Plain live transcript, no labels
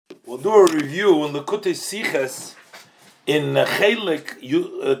do a review in Likutei Siches in Chelek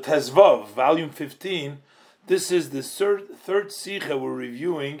Tezvav, volume 15. This is the third Sicha we're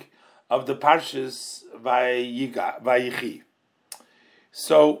reviewing of the Parshas Vayechi.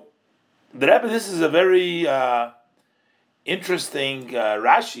 So, the Rebbe, this is a very interesting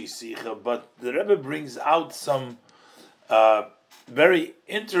Rashi Sicha, but the Rebbe brings out some very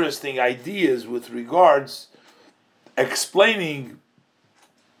interesting ideas with regards explaining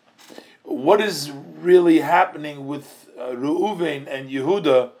what is really happening with Reuven and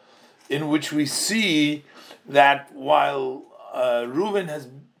Yehuda, in which we see that while Reuven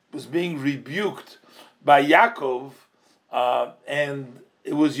was being rebuked by Yaakov, and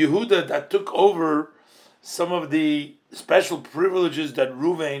it was Yehuda that took over some of the special privileges that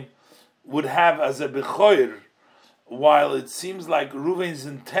Reuven would have as a Bechoir, while it seems like Reuven's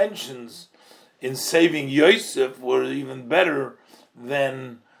intentions in saving Yosef were even better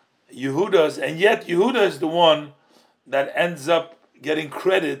than Yehuda's, and yet Yehuda is the one that ends up getting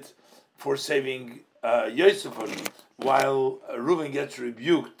credit for saving Yosef, while Reuven gets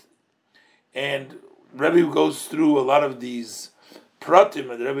rebuked. And Rebbe goes through a lot of these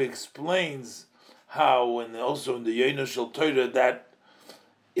pratim, and Rebbe explains how, and also in the Yono Shel Torah, that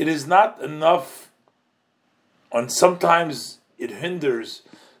it is not enough, and sometimes it hinders,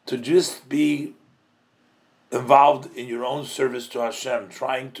 to just be involved in your own service to Hashem,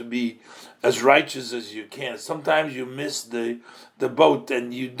 trying to be as righteous as you can. Sometimes you miss the boat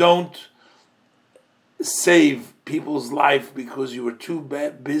and you don't save people's life because you were too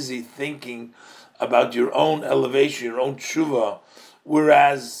busy thinking about your own elevation, your own tshuva.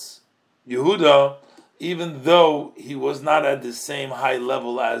 Whereas Yehuda, even though he was not at the same high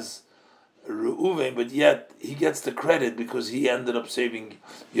level as Reuven, but yet he gets the credit because he ended up saving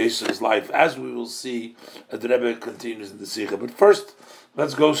Yosef's life, as we will see as the Rebbe continues in the Sikha. But first,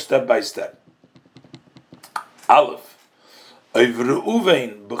 let's go step by step. Aleph.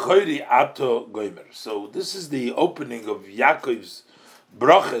 Reuven b'choiri ato goymer. So this is the opening of Yaakov's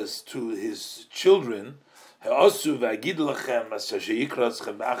brachas to his children.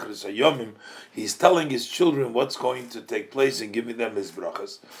 He's telling his children what's going to take place and giving them his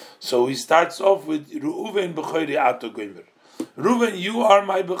brachas. So he starts off with Reuven b'choiri ato goymer. Reuven, you are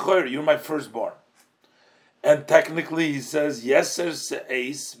my b'choir, you're my firstborn. And technically he says, Yeser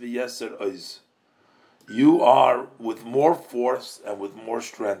se'eis v'yeser oiz. You are with more force and with more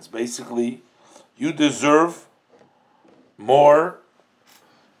strength. Basically, you deserve more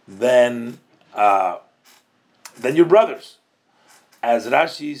than your brothers. As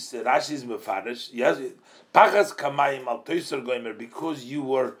Rashi's mefarish, yes, pachas kamayim al toiser goymer, because you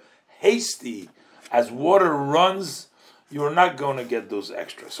were hasty, as water runs, you are not going to get those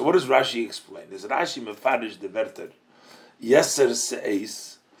extras. So what does Rashi explain? Is Rashi mefarish the verter yeser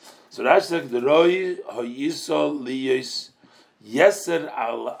seis? So Rashi says the roi hoyisol liyos yeser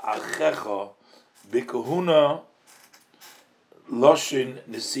al achecha b'kahuna loshin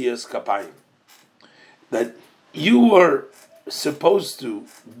nesias kapayim, that you were supposed to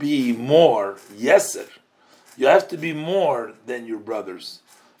be more yeser. You have to be more than your brothers.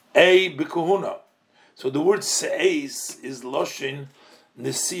 A b'kahuna. So the word se'es is loshin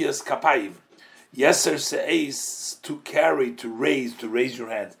nesias kapayim. Yeser se'es, to carry, to raise your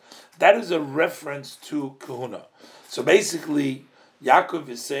hands. That is a reference to kahuna. So basically, Yaakov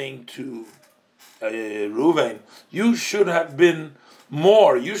is saying to Reuven, you should have been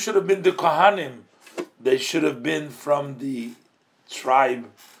more. You should have been the Kohanim. They should have been from the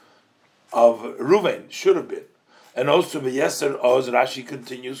tribe of Reuven. Should have been. And also, V'yeser Oz, Rashi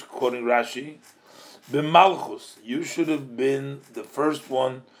continues, quoting Rashi, B'malchus, you should have been the first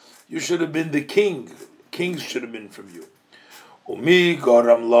one. You should have been the king. Kings should have been from you. So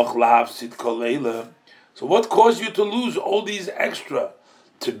what caused you to lose all these extra?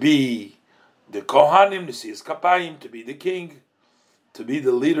 To be the Kohanim, the Siyas Kapayim, to be the king, to be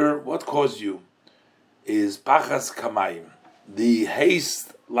the leader. What caused you is Pachas Kamayim, the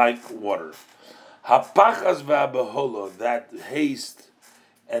haste like water. Hapachas v'abeholo, that haste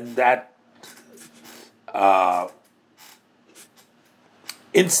and that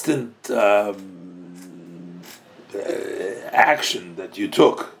instant action that you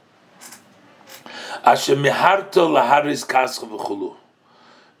took,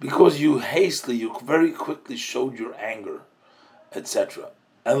 because you very quickly showed your anger, etc.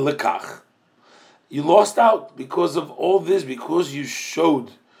 And lekach, you lost out because of all this, because you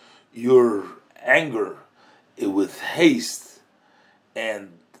showed your anger with haste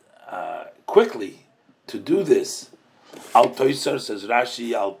and quickly to do this. Al Toisar says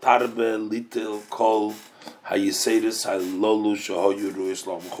Rashi, Al Tarbe Litil Kol Hayisedis halolu shahoyu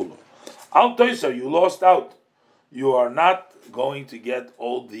ruislam chulu. Al toisa, you lost out. You are not going to get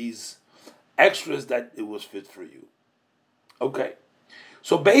all these extras that it was fit for you. Okay.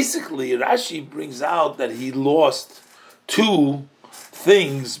 So basically, Rashi brings out that he lost two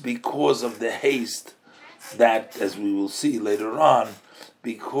things because of the haste that, as we will see later on,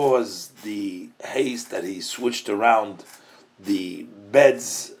 because the haste that he switched around the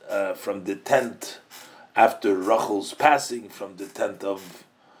beds from the tent after Rachel's passing, from the tent of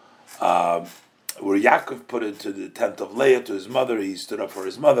where Yaakov put it to the tent of Leah, to his mother, he stood up for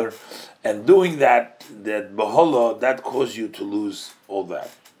his mother, and doing that Behola, that caused you to lose all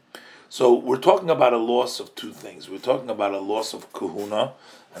that. So we're talking about a loss of two things. We're talking about a loss of Kahuna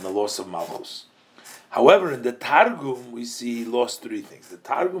and a loss of Malchus. However, in the Targum, we see he lost three things. The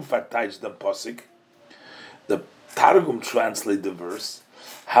Targum fartaj the posik. The Targum translate the verse.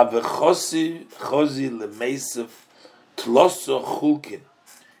 Havechosi chosi lemeisef tloso chulkin.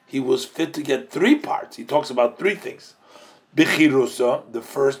 He was fit to get three parts. He talks about three things. Bichirusa, the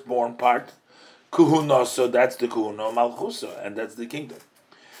firstborn part. Kuhunasa, that's the Kuhuna. Malchusa, and that's the kingdom.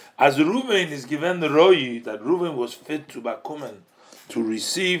 As Reuven is given the Royi, that Reuven was fit to Bakumen, to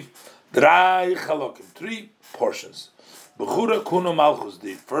receive Drai Chalokim, three portions. Bechura Kuno Malchus,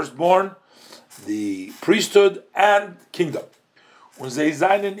 the firstborn, the priesthood, and kingdom. Und sie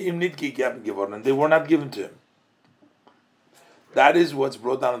seien ihm nicht gegeben geworden, and they were not given to him. That is what's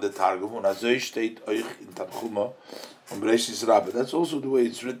brought down in the Targum. Und so steht euch in Tanchuma und Bereshis Rabbah. That's also the way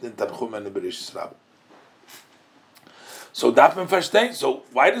it's written in Tanchuma and Bereshis Rabbah. So darf man verstehen. So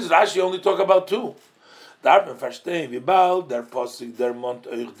why does Rashi only talk about two? Darf man verstehen, wie bald der Posik der Mont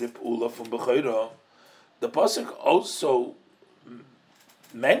euch dip Ula von Bechoira. The Posik also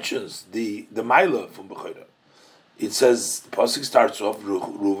mentions the Maila from Bechoira. It says, the Posik starts off,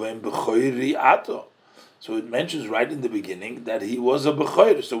 Reuven Bechoiri Ato. So it mentions right in the beginning that he was a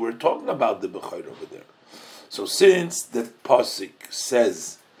Bechoir. So we're talking about the Bechoir over there. So since the Posik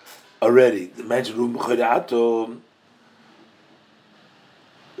says already, the mention Reuven Bechoiri Ato,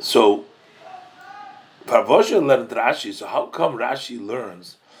 so Parvosha learned Rashi. So how come Rashi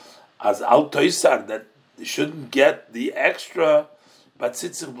learns as Al Toisar that they shouldn't get the extra? But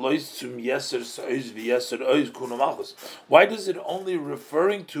why does it only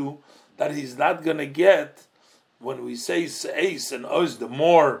referring to that he's not going to get when we say seis and ois, the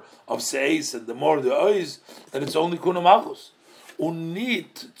more of seis and the more the ois, that it's only kuna malchus.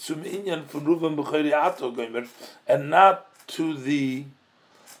 Unit zum inyan von Reuven b'chori ato gomer, and not to the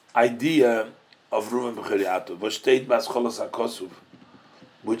idea of Reuven b'chori ato. V'shteit bas cholas hakosuv,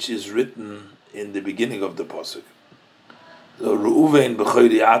 which is written in the beginning of the pasuk. So Reuven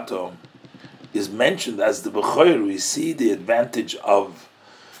b'chori ato is mentioned as the b'chor. We see the advantage of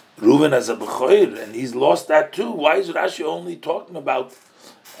Reuven as a b'chor, and he's lost that too. Why is Rashi only talking about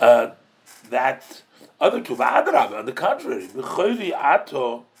that other two? V'adrab, on the contrary, b'chori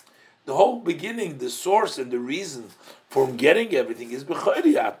ato, the whole beginning, the source and the reason for him getting everything is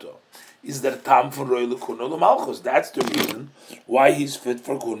b'chori ato. Is that tam from roilu kuna l'malchus? That's the reason why he's fit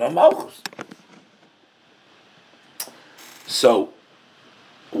for kuna malchus. So,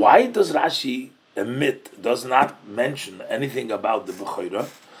 why does Rashi does not mention anything about the b'chora,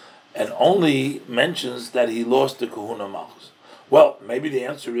 and only mentions that he lost the kahuna malchus? Well, maybe the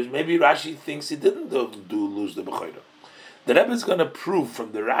answer is maybe Rashi thinks he didn't lose the b'chora. The Rebbe is going to prove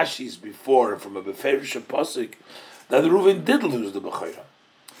from the Rashis before, from a beferish pasuk, that Reuven did lose the b'chora.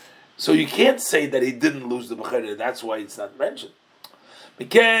 So you can't say that he didn't lose the b'chora. That's why it's not mentioned.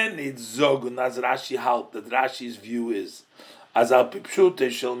 Again, it's zogun as Rashi halt that Rashi's view is as al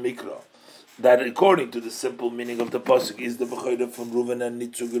pipshute shel mikro, that according to the simple meaning of the pasuk is the b'chora from Reuven and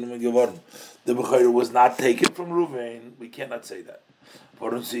nitzugun megevorn. The b'chora was not taken from Reuven. We cannot say that.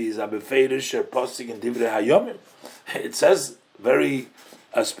 It says very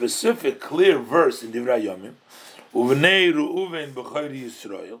a specific, clear verse in Divrei Hayomim. Uvnei Reuven b'chori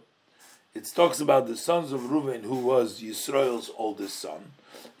Yisrael. It talks about the sons of Reuven, who was Yisrael's oldest son,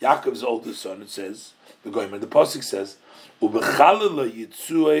 Yaakov's oldest son. It says the pasuk says, "Ubechalala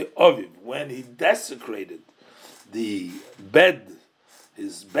Yitzue Oviv," when he desecrated the bed,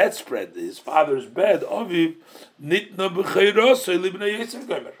 his bedspread, his father's bed, Oviv nitna b'cheiroso libnei Yosef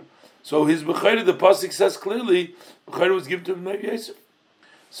gomer. So his b'cheir, the pasuk says clearly, b'cheir was given to Ibnei Yosef.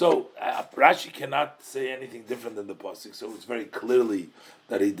 So Rashi cannot say anything different than the pasuk. So it's very clearly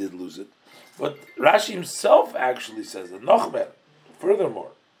that he did lose it. But Rashi himself actually says that Nochmer.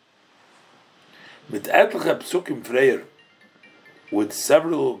 Furthermore, mit etliche psukim freier, with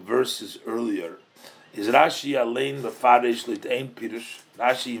several verses earlier, Is Rashi Alein Mefarish Lit'ein Pirush?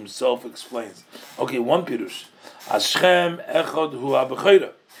 Rashi himself explains. Okay, one Pirush. Ashchem Echod Hu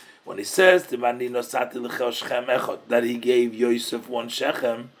HaBechira. When he says that he gave Yosef one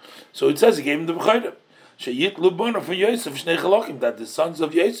Shechem, so it says he gave him the Bechira. Sheyit Lubana for Yosef Shnei Chalokim, that the sons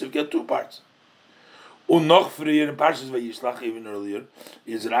of Yosef get two parts. Noch früher in Parshas Vayishlach, even earlier,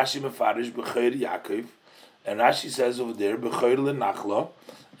 is Rashi Mefarish Bechir Yaakov, and Rashi says over there Bechir LeNachla,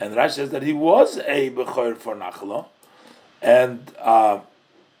 and Rashi says that he was a Bechir for Nachla, and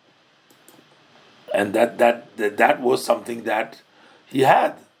that was something that he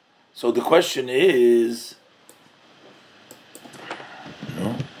had. So the question is,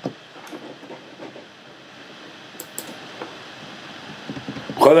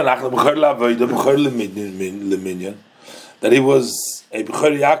 that he was a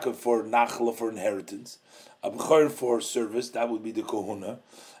Bechor Yaakov for Nachla, for inheritance, a Bechor for service, that would be the Kohuna,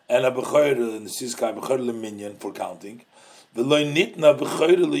 and a Bechor in the Sizkai, Bechor Leminyan for counting. And the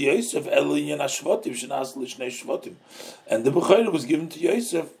Bechor was given to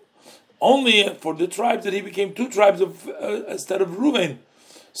Yosef only for the tribes that he became two tribes of instead of Reuven.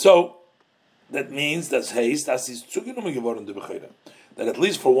 So that means that's haste as he's zugenommen geworden the Bechor. That at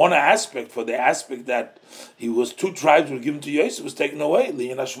least for one aspect, for the aspect that he was two tribes were given to Yosef, was taken away,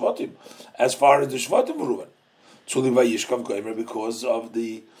 Liyan HaShvatim, as far as the Shvatim of Reuven. Because of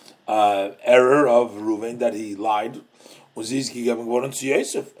the error of Reuven that he lied, was given to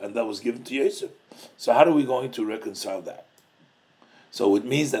Yosef, and that was given to Yosef. So how are we going to reconcile that? So it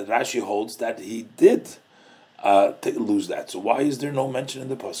means that Rashi holds that he did lose that. So why is there no mention in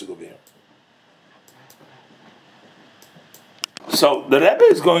the pasuk over here? So the Rebbe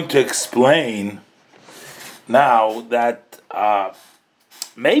is going to explain now that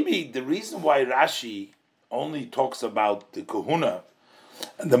maybe the reason why Rashi only talks about the Kohuna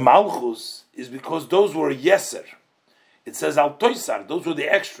and the Malchus is because those were Yeser. It says Al Toisar, those were the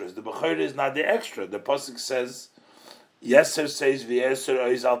extras. The Bechor is not the extra. The pasuk says Yeser says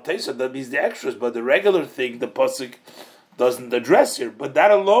V'Yeser is Al Toisar. That means the extras, but the regular thing the pasuk doesn't address here. But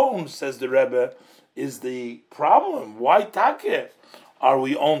that alone, says the Rebbe, is the problem. Why Take are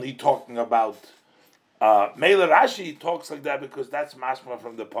we only talking about Meila Rashi talks like that because that's mashma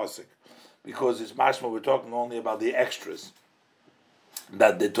from the pasuk. Because it's mashma, we're talking only about the extras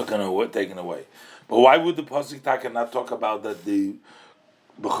that they're taken away. But why would the pasuk Take not talk about that the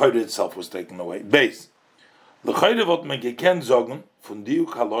Bechor itself was taken away? Base. L'chayre wird man gekannt sagen von diuk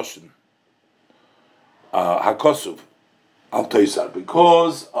haloshen hakosuv al toisar,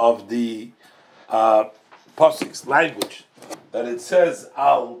 because of the pasuk's language that it says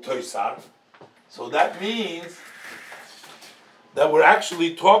al toisar. So that means that we're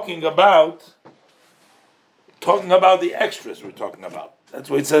actually talking about the extras we're talking about. That's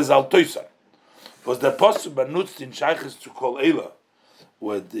why it says al toisar. Because the pasuk benutzt in shayches to kol ela,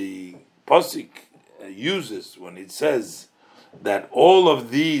 where the pasuk uses when it says that all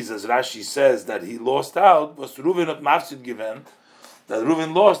of these, as Rashi says, that he lost out, was Reuven not mafsid given, that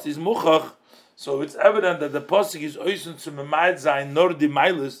Reuven lost is muchach. So it's evident that the pasuk is oisen to memayed zayin nor di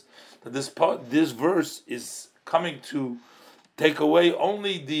mailis, that this verse is coming to take away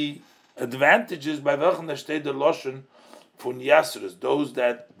only the advantages by welchen der steht der loschen von yasres, those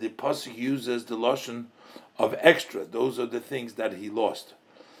that the pasuk uses the loschen of extra. Those are the things that he lost.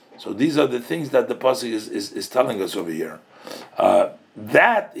 So these are the things that the pasuk is telling us over here.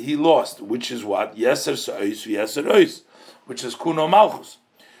 That he lost, which is what? Yeser sa'is v'yeser ois, which is kuno malchus.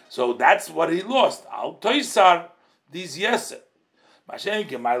 So that's what he lost. Al toisar, these yeser.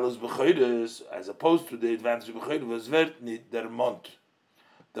 Mashenke mailos b'choides, as opposed to the advantage of b'choides, was vert nit der mont.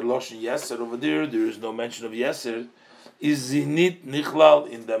 The loshen yeser over there is no mention of yeser. Is nit nichlal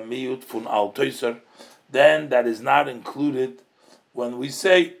in the miut fun al toisar? Then that is not included when we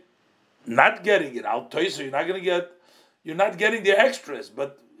say not getting it. Al toisar, you're not getting the extras,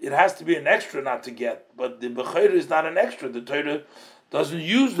 but it has to be an extra not to get. But the b'choides is not an extra. The Torah doesn't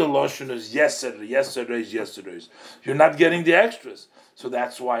use the loshon as yesterdays. You're not getting the extras. So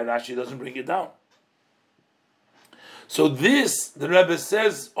that's why Rashi doesn't bring it down. So this, the Rebbe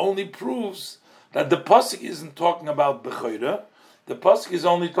says, only proves that the pasuk isn't talking about Bechira. The pasuk is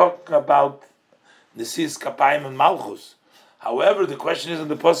only talking about Nesis Kapayim and Malchus. However, the question is in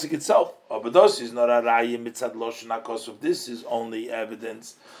the pasuk itself. Abados is not a raya mitzad loshon hakosuf. This is only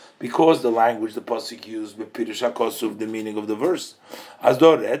evidence because the language the pasuk used with pirush hakosuf, the meaning of the verse. As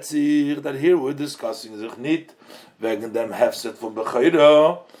do retzich, that here we're discussing zich nit wegen dem hefset from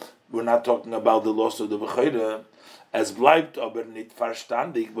Bechira. We're not talking about the loss of the Bechira. Es bleibt aber nicht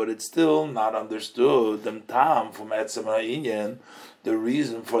verstandig, but it's still not understood. Dem Tam from Etzem Ha'inyan, the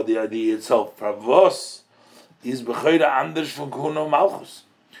reason for the idea itself. Pravos is bechoire anders von Kuno Malchus.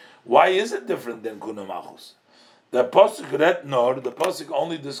 Why is it different than Kuno Malchus? The Pasuk read nor, the Pasuk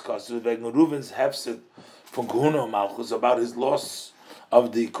only discusses wegen Reuven's hefset von Kuno Malchus, about his loss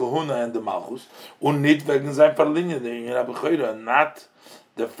of the Kahuna and the Malchus, und nicht wegen sein Verlinien in der Bechoire, not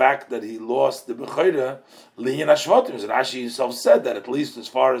the fact that he lost the Bechoire, Linyan Ashvatim. Rashi himself said that at least as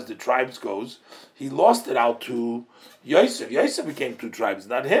far as the tribes goes, he lost it out to Yosef. Yosef became 2 tribes,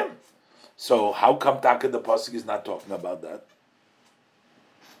 not him. So how come Taka the Pasuk is not talking about that?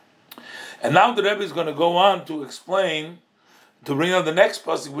 And now the Rebbe is going to go on to explain, to bring out the next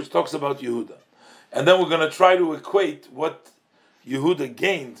Pasuk, which talks about Yehuda. And then we're going to try to equate what Yehuda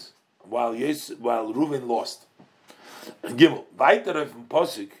gained while Reuven lost. Gimel, weiter from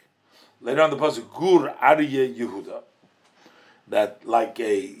Pasuk, later on the Pasuk, Gur Aryeh Yehuda, that like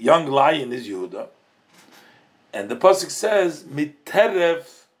a young lion is Yehuda. And the Pasuk says, Miterev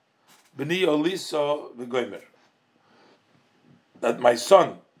B'ni Oliso V'goymer, that my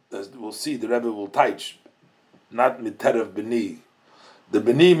son, as we'll see, the Rebbe will teach, not Miterev B'ni. The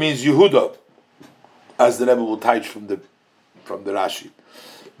B'ni means Yehuda, as the Rebbe will teach from the Rashi.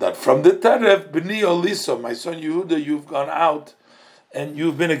 That from the Terev B'ni Oliso, my son Yehuda, you've gone out and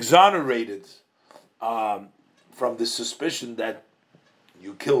you've been exonerated from the suspicion that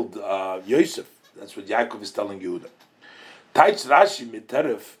you killed Yosef. That's what Yaakov is telling Yehuda. Taich Rashi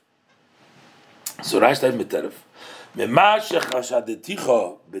Miterev. So Rashi says Miterev. Mema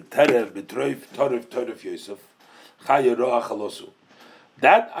shechashadeticha b'terev b'troif torif Yosef chayeroach halosu.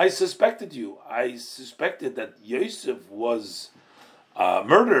 That I suspected you. I suspected that Yosef was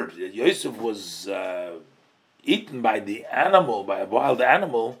murdered. Yosef was eaten by the animal, by a wild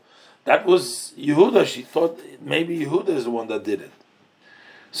animal. That was Yehuda. She thought maybe Yehuda is the one that did it.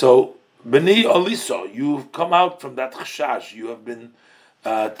 So, B'ni Oliso, you've come out from that chashash. You have been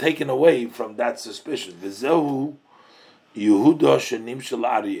taken away from that suspicion. V'zehu Yehuda shenim shel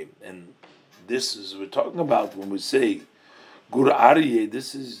Aryeh. And this is, we're talking about when we say Gur Aryeh,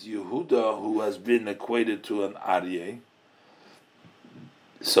 this is Yehuda who has been equated to an Aryeh.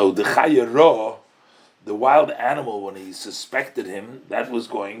 So the Chayero, the wild animal, when he suspected him, that was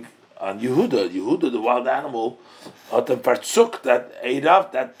going on Yehuda. Yehuda, the wild animal, Otam Partsuk, that ate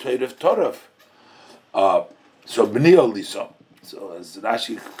up that Toref. So B'ni Oliso. So as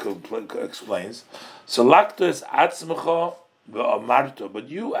Rashi explains, so Lakto is Atzmecha ve'amarto, but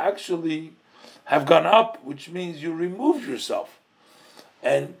you actually have gone up, which means you removed yourself.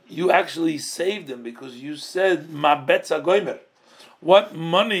 And you actually saved them because you said, Ma betza goymer. What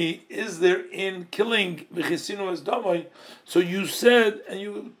money is there in killing V'chisinu es damoy? So you said,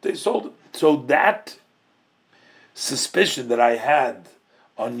 and they sold it. So that suspicion that I had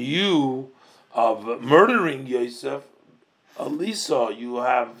on you of murdering Yosef, Elisa, you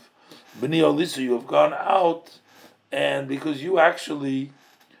have B'ni Elisa, you have gone out, and because you actually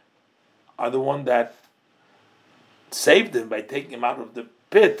are the one that saved him by taking him out of the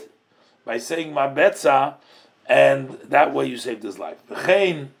pit, by saying Ma betza, and that way you saved his life.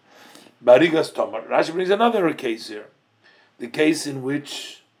 V'chein barigas Tomer. Rashi brings another case here, the case in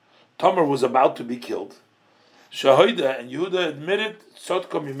which Tomer was about to be killed. Shahoida and Yehuda admitted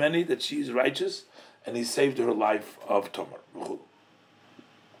Sotko Mimeni, that she is righteous, and he saved her life of Tomer.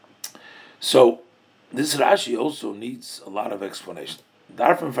 So this Rashi also needs a lot of explanation.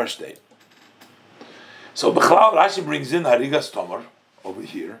 Darfim verstehen. So Bechlal Rashi brings in Harigas Tomer over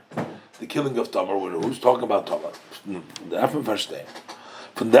here, the killing of Tomer. Who's talking about Tomer? Darfim verstehen.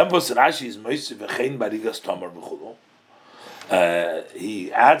 Von dem was Rashi is Moise v'chein barigas Tomer b'chulo.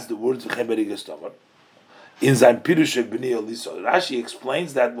 He adds the words v'chein barigas Tomer in sein Pirush B'nei Oliso. Rashi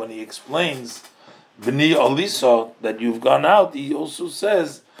explains that when he explains B'nei Oliso, that you've gone out, he also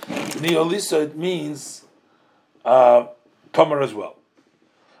says B'nei Oliso, it means Tomer as well.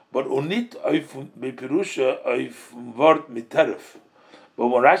 But unit B'pirusha oif word miteref. But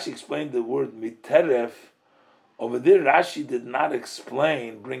when Rashi explained the word miteref, over there Rashi did not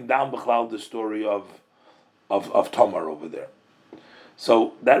bring down Bechlal the story of Tomer over there.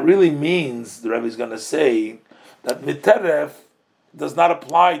 So that really means, the Rebbe is going to say, that miteref does not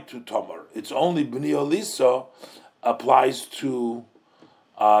apply to Tomer. It's only B'nei Oliso applies to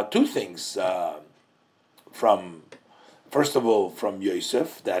two things. First of all, from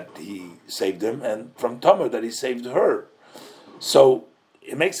Yosef, that he saved him, and from Tomer, that he saved her. So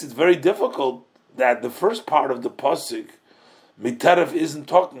it makes it very difficult that the first part of the Pasuk, miteref, is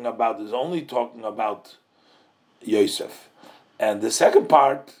only talking about Yosef. And the second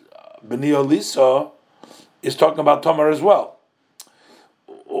part, B'nei Oliso, is talking about Tamar as well.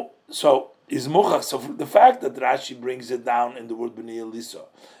 So is muchach. So the fact that Rashi brings it down in the word b'nei Elisa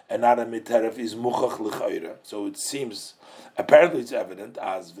and not a miteref is muchach l'chayre. So it seems, apparently it's evident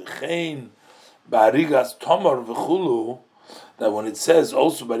as v'chein ba'arigas Tamar v'chulu, that when it says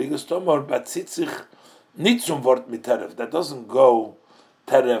also ba'arigas Tamar batzitzich nitzum vort miteref, that doesn't go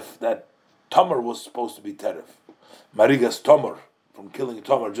teref, that Tamar was supposed to be teref. Marigas Tamar, from killing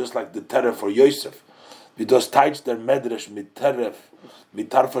Tamar, just like the teref for Yosef. Because taich der medrash miteref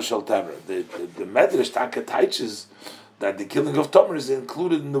mitarfa shel Tamar. The medrash taka taiches that the killing of Tamar is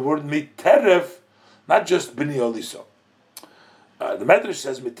included in the word miteref, not just b'nei Elisa. The medrash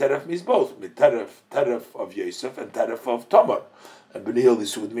says miteref means both. Miteref, teref of Yosef, and teref of Tamar. And b'nei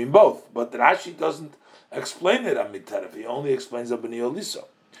Elisa would mean both. But Rashi doesn't explain it on miteref. He only explains on b'nei Elisa.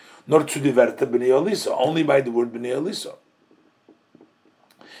 Nor to diverte b'nei Elisa, only by the word b'nei Elisa.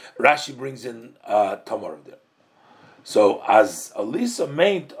 Rashi brings in Tamar there. So as Elisa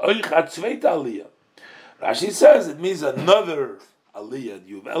meant oichat tzveita aliyah, Rashi says it means another aliyah.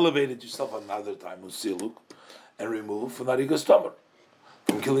 You've elevated yourself another time, usiluk, and removed from Arigas Tamar,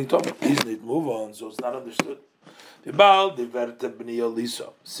 from killing Tamar. Isn't move on? So it's not understood. V'bal diverte b'nei Elisa.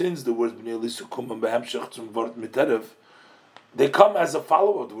 Since the word b'nei Elisa come and behemshach zum vort miteref, they come as a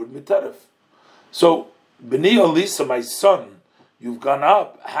follow of the word miteref. So b'nei Elisa, my son, you've gone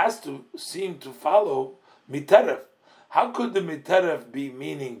up, has to seem to follow miteref. How could the miteref be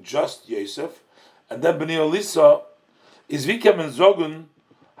meaning just Yosef, and then b'nei Elisa is vikem and zogun?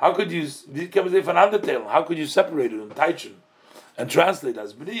 How could you vikem is an undertale? How could you separate it and taichen and translate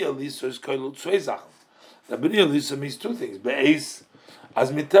as b'nei Elisa is koilut zwei Sachen? That b'nei Elisa means two things. Be'ez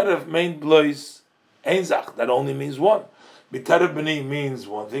as miteref main blois ein zach, that only means one. Miteref b'nei means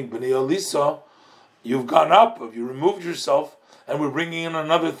one thing. B'nei Elisa, you've gone up, you removed yourself, and we're bringing in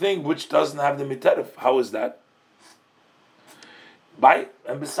another thing which doesn't have the miteref. How is that?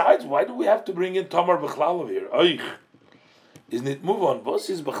 And besides, why do we have to bring in Tamar Bechlal over here? Oich. Isn't it move on? What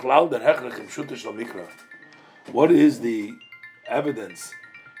is Bechlal der Hechrech im Shuter Shel Mikra? What is the evidence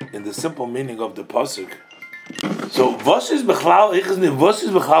in the simple meaning of the pasuk? So, was is Bechlal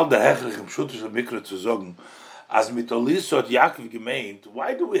der Hechrech im Shuter Shel Mikra zu sagen? As mit Elisa hat Yaakov gemeint,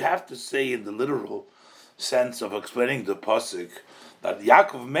 why do we have to say in the literal sense of explaining the pasuk that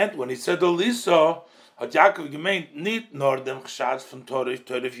Yaakov meant when he said Elisa hat Yaakov gemeint nicht nur dem Chshatz von Torah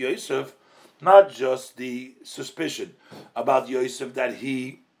Yosef, not just the suspicion about Yosef that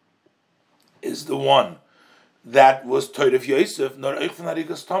he is the one that was Torah Yosef, nor auch von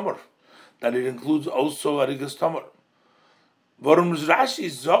Arigas Tamar, that it includes also Arigas Tamar. Warum Rashi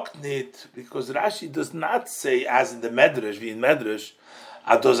sagt nicht? Because Rashi does not say, as in the Medrash, wie in Medrash,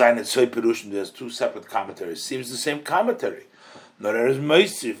 there's two separate commentaries. Seems the same commentary. Nor there is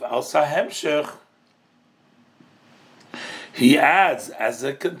Moisif al Sahemshech. He adds as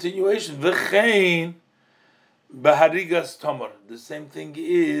a continuation, V'chein Baharigas Tamar. The same thing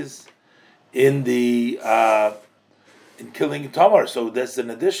is in the in killing Tamar. So there's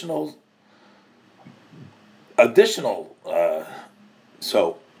an additional.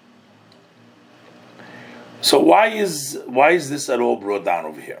 So why is this at all brought down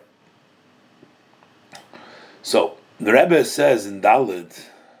over here? So the Rebbe says in Dalit,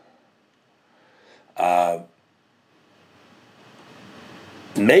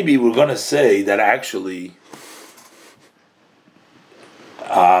 maybe we're going to say that actually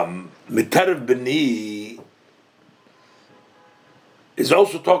Miterev B'ni is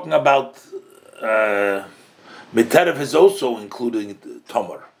also talking about Miterev is also including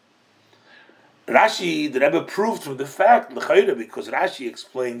Tamar. Rashi, the Rebbe proved from the fact, because Rashi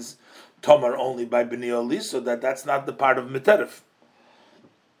explains Tamar only by B'nai Elisa, that's not the part of Miterev.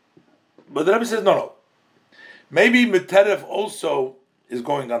 But the Rebbe says, no. Maybe Miterev also is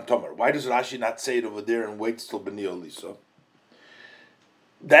going on Tamar. Why does Rashi not say it over there and wait till B'nai Elisa?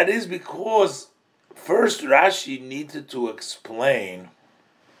 That is because first Rashi needed to explain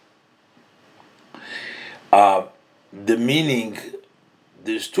the meaning.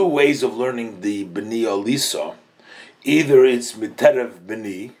 There's two ways of learning the B'nai Elisa. Either it's Miterev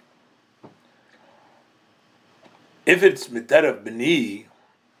B'ni. If it's Miterev B'ni,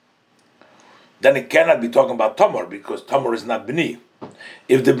 then it cannot be talking about Tamar, because Tamar is not B'ni.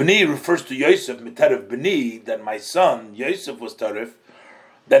 If the B'ni refers to Yosef, Miterev B'ni, then my son, Yosef, was Tarif,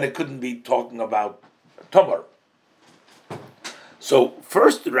 then it couldn't be talking about Tamar. So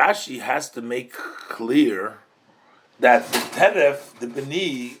first Rashi has to make clear that Miterev, the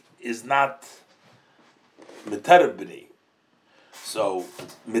B'ni, is not Miterev B'ni. So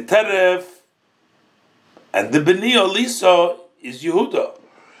Miterev and the B'ni Elisa is Yehuda.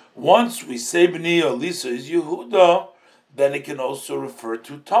 Once we say B'ni Elisa is Yehuda, then it can also refer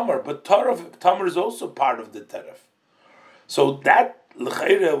to Tamar. But Tamar is also part of the Teref. So that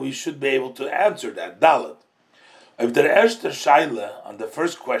l'chayra we should be able to answer that. Dalet. If the erste shaila on the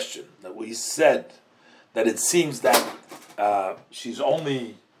first question that we said that it seems that she's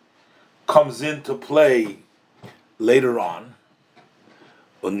only comes into play later on,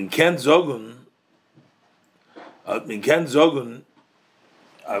 und in Ken Zogun,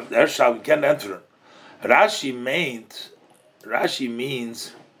 there shall we can enter. Rashi means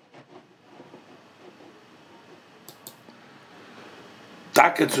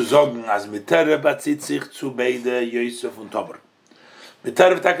Take zu sagen, as Miterev bezieht sich zu beide Yosef und Tomer.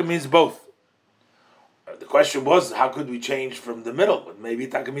 Miterev Take means both. The question was, how could we change from the middle? But maybe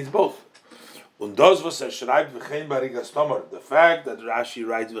Take means both. Und das, was schreibt, v'chein barigas Tomer, the fact that Rashi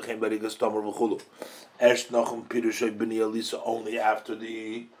writes v'chein barigas Tomer v'chulu, erst noch Pirush B'ni Elisa, only after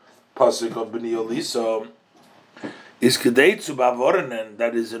the pasuk of B'ni Elisa, is kedei zu bavornen,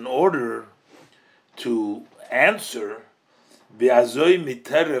 that is in order to answer Be'azoi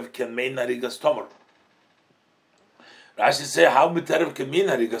miterev can mean harigas tomer. Rashi say how miterev can mean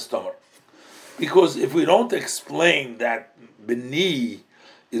harigas tomer, because if we don't explain that b'ni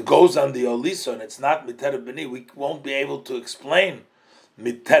it goes on the olisa and it's not miterev b'ni, we won't be able to explain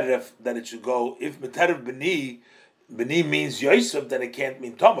miterev that it should go. If miterev b'ni means Yosef, then it can't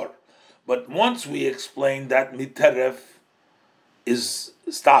mean tomer. But once we explain that miterev is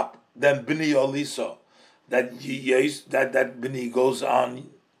stop, then b'ni olisa, that B'ni goes on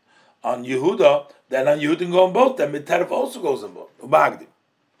Yehuda, then on Yehuda go on both, then Miterev also goes on both. Ubagdim.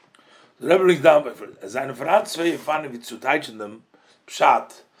 The Rebbe brings down by as eine Franzwei fanden wie zu teichen dem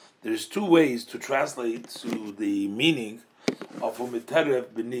Pshat. There's two ways to translate to the meaning of Miterev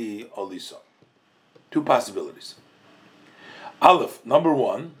B'ni Olisa. Two possibilities. Aleph, number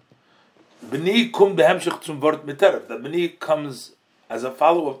one, B'ni kum behemshich zum Wort Miterev. That B'ni comes as a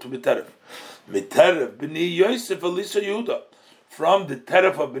follow-up to Miterev. Miterev B'ni Yosef Elisa Yehuda. From the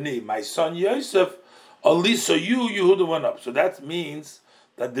Teref of B'ni, my son Yosef, Elisa Yehuda went up. So that means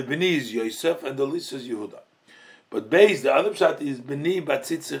that the B'ni is Yosef and the Elisa is Yehuda. But based, the other pshat is B'ni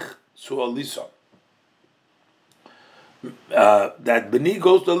batzitzich to Elisa. That B'ni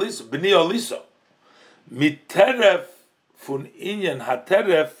goes to Elisa. B'ni Elisa. Miterev fun inyan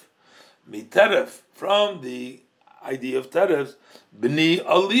hateref. Miterev from the idea of Teref. B'ni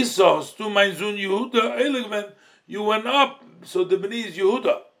Elisa, stu mein Sohn Yehuda, Elegven, you went up, so the B'ni is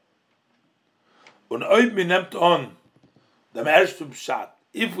Yehuda. Und oib mi nehmt on, dem ersten Pshat,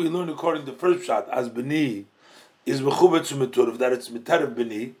 if we learn according to the first Pshat, as B'ni is mechubet zu Meturev, that it's Miterev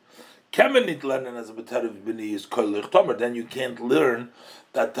B'ni, kemen nit lernen as Miterev B'ni is Kolich Tomer, then you can't learn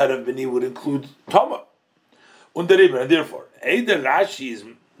that Terev B'ni would include Tomer. Und therefore, either Rashi is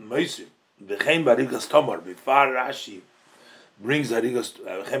Moisim, v'chein barigas Tomer, before Rashi brings harigas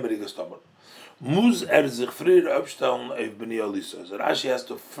Tomer. Muz sich früher aufstellen auf B'ni Elisa. So Rashi has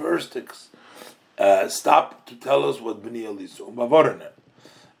to first stop to tell us what B'ni Elisa,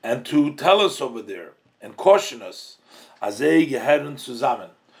 and to tell us over there and caution us, azei geheren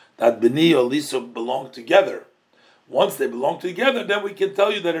zusammen, that B'ni Elisa belong together. Once they belong together, then we can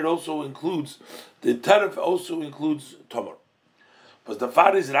tell you that it also includes, the Teref also includes Tomer. But the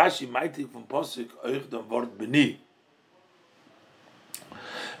Far is Rashi meitig from Posik euch dem Wort B'ni.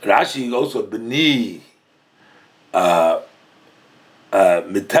 Rashi also B'ni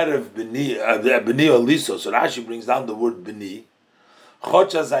Miterev B'ni Elisa. So Rashi brings down the word B'ni.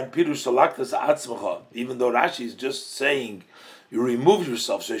 Even though Rashi is just saying you remove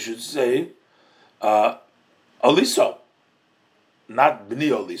yourself, so you should say Elisa, not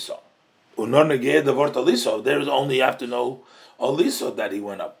B'ni Elisa. Unonegeh the word Elisa. There's only you have to know Elisa that he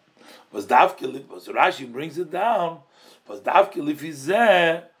went up. Was Rashi brings it down. Was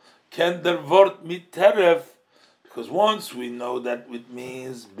Davke Ken der Wort Miterev, because once we know that it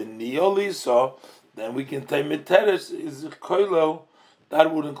means B'ni Elisa, then we can say Miterev is Koilo, that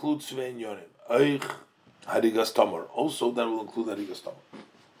would include Svein Yonim. Eich Harigas Tomer. Also that will include Harigas Tomer.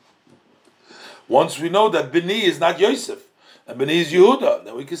 Once we know that B'ni is not Yosef, and B'ni is Yehuda,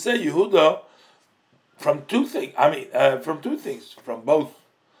 then we can say Yehuda from two things. From both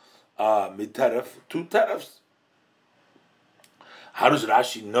Miterev, two Terefs. How does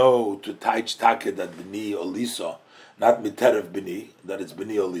Rashi know to taich take that B'ni Elisa, not Miterev B'ni, that it's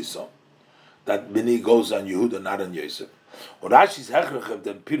B'ni Elisa, that B'ni goes on Yehuda, not on Yosef? Or Rashi's hechrech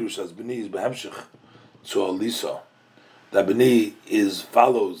then Pirush as B'ni is behemshich to Elisa, that B'ni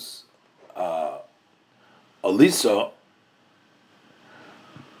follows Elisa,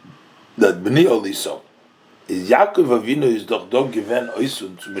 that B'ni Elisa is Yaakov Avinu is doch dog given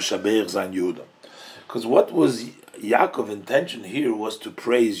oisun to Meshabeich sein Yehuda. Because what was Yaakov's intention here was to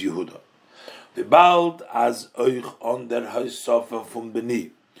praise Yehuda. The bald as euch on der Hausofa from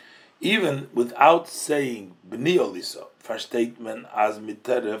Beni. Even without saying Beni Olisa, versteht man as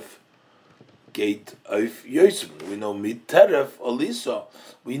miteref geht auf Yosef. We know miteref Olisa.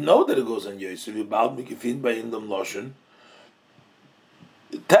 We know that it goes on Yosef. We bald me gefind by in dem Loschen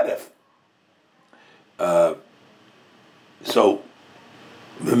teref. So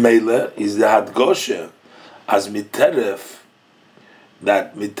V'meile is the hadgoshe as miteref,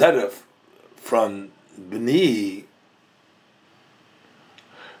 that miteref from Beni.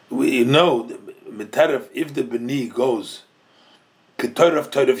 We know miteref if the Beni goes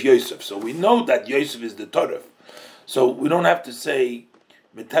Toref Yosef. So we know that Yosef is the Toref. So we don't have to say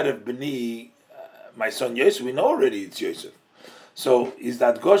miteref Beni, my son Yosef. We know already it's Yosef. So is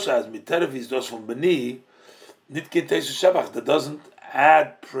that Gosha as miteref is those from Beni, nitkin tesu shabach, that doesn't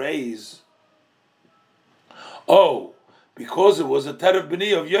add praise. Oh, because it was a teref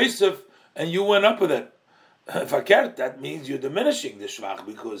Beni of Yosef and you went up with it. Fakert, that means you're diminishing the shvach,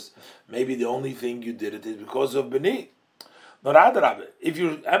 because maybe the only thing you did it is because of Beni. Not adrab. If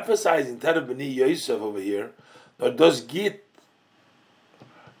you're emphasizing teref Beni Yosef over here, but does git,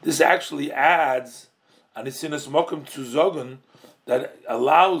 this actually adds and it's in a smokum to zogun that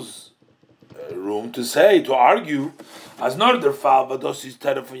allows room to say, to argue, as not der Fall, but das is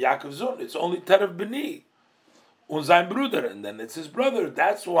teref from Yaakov Zon. It's only teref Beni und sein Bruder, and then it's his brother.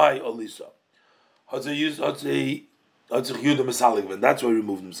 That's why Olisa. Hat sich Yehuda Mesalik, and that's why he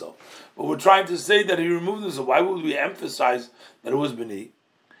removed himself. But we're trying to say that he removed himself. Why would we emphasize that it was Beni?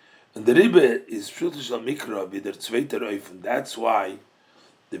 And the Rebbe is Pshuta Shal Mikra with der zweite Reuven. That's why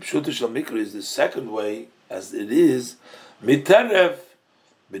the Pshuta Shal Mikra is the second way, as it is Miteref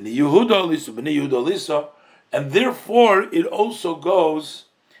B'nei Yehuda Lisa, and therefore it also goes.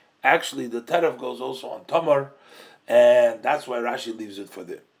 Actually, the Teref goes also on Tamar, and that's why Rashi leaves it for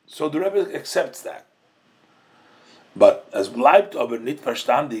there. So the Rebbe accepts that. But as bleibt aber nicht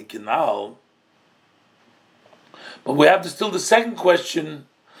verstandig genau. But we have still the second question: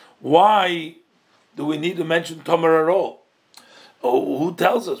 why do we need to mention Tamar at all? Oh, who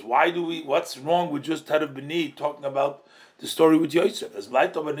tells us? Why do we? What's wrong with just Teref B'nei talking about the story with Yosef? As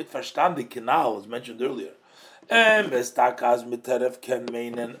bleibt aber nicht verstandig genau, as mentioned earlier. That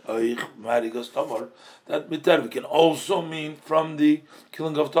miteref can also mean from the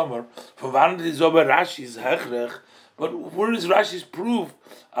killing of Tamar. But where is Rashi's proof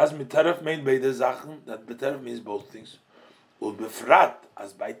as miteref made by the Zachen that miteref means both things? Und befrat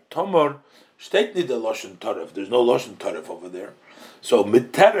as by Tamar steht nicht the Loshen Toref. There's no Loshen Toref over there. So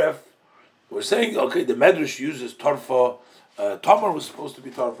miteref, we're saying okay, the Medrash uses Torfa. Tamar was supposed to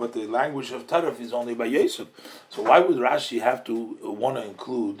be Torah, but the language of Taref is only by Yosef. So why would Rashi have to want to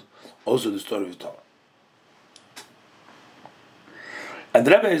include also the story of Tamar? And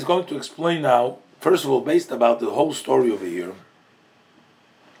the Rebbe is going to explain now, first of all, based about the whole story over here,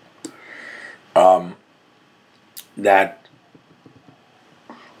 that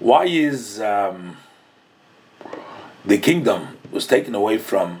why is the kingdom was taken away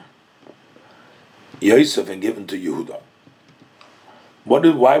from Yosef and given to Yehuda?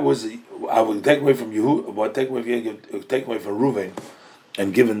 Why was it? I will take away from Yehuda. Take away from Reuven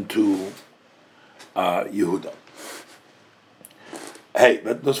and given to Yehuda. Hey,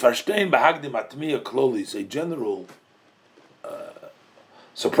 but das Verstehen behagdim atmiya kloli is a general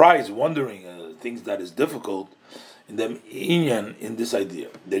surprise, wondering things that is difficult in them inyan in this idea.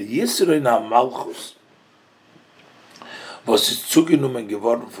 Der Yisrei na Malchus was zugenommen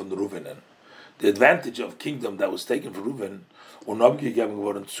geworden von Reuvenen. The advantage of kingdom that was taken from Reuven und abgegeben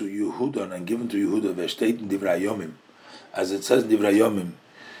geworden zu Yehuda and given to Yehuda, wer steht in Divrei Yomim, as it says in Divrei Yomim,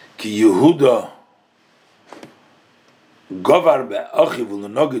 ki Yehuda govar be'achiv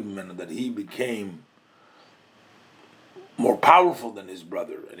u'lenogid mimenu, that he became more powerful than his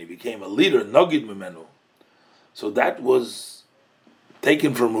brother, and he became a leader, nogid mimenu. So that was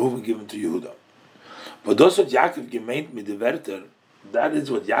taken from Reuven, given to Yehuda. But das what Yaakov gemeint mit the Werter, that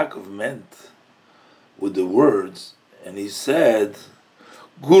is what Yaakov meant with the words, and he said,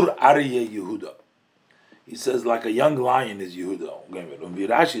 Gur Aryeh Yehuda. He says, like a young lion is Yehuda. When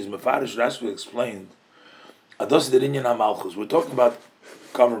Rashi is Mefarish, Rashi explained, Ados Derinyan HaMalchus, we're talking about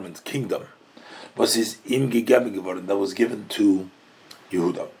government, kingdom, was his im gegeben geworden, that was given to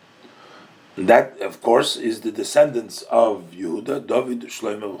Yehuda. And that, of course, is the descendants of Yehuda, David,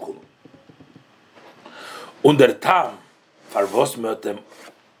 Shlomo, V'chulu. Und der Tam, farvos mötem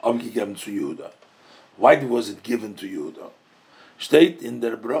abgegeben zu Yehuda. Why was it given to Yehuda? Steht in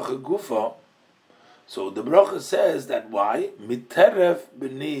der Brache Gufa, So the bracha says that why? Miteref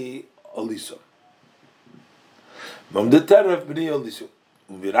b'ni oliso. Mam the teref b'ni oliso.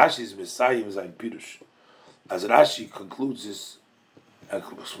 Rashi's Messiah sein Pirush. As Rashi concludes his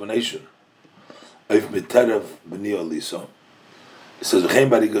explanation of Miteref b'ni oliso, it says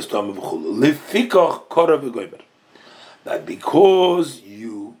that because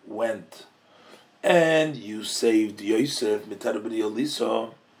you went and you saved Yosef Miteref b'ni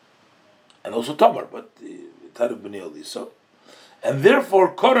oliso, and also Tamar, but Miteref b'ni oliso, and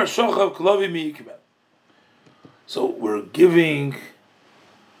therefore Korah shochav klovi miyikmen. So we're giving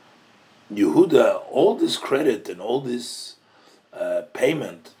Yehuda all this credit and all this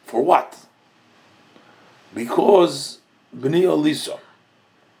payment for what? Because b'ni oliso,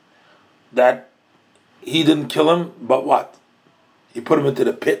 that he didn't kill him, but what? He put him into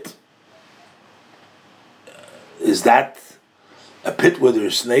the pit. Is that a pit where there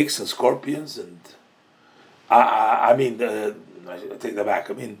are snakes and scorpions? And I take that back.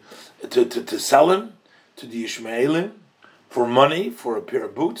 I mean, to sell him to the Ishmaelim for money, for a pair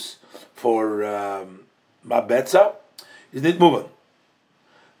of boots, for mabetza, is not moving.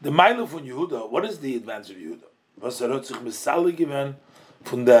 The Milo from Yehuda, what is the advantage of Yehuda? Was sich misali given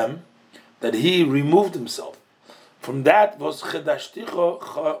from them that he removed himself. From that was chedashticho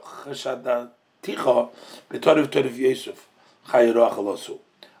cheshadaticho b'torif Yosef chayirach alosu.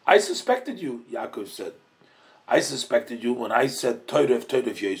 I suspected you, Yaakov said. I suspected you when I said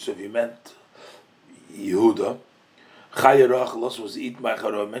torif Yosef. He meant Yehuda. Chayirach alosu was eat my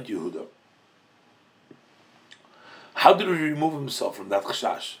chayirach, meant Yehuda. How did he remove himself from that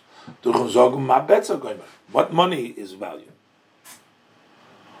chashash? What money is value?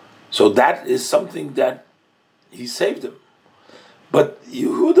 So that is something that he saved him. But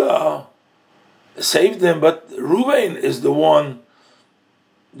Yehuda saved him, but Reuven is the one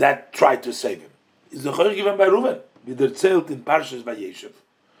that tried to save him. Is the chayr given by Reuven? Wie erzählt in Parshas Vayechi,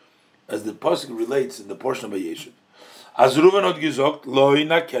 as the pasuk relates in the portion of Vayechi. As Reuven had gesagt, lo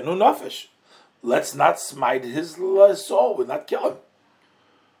inakenu nafesh. Let's not smite his soul, we'll not kill him.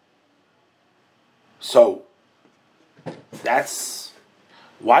 So, that's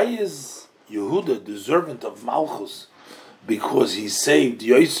why is Yehuda deserving of Malchus? Because he saved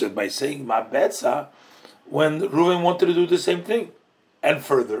Yosef by saying Mabetza when Reuven wanted to do the same thing. And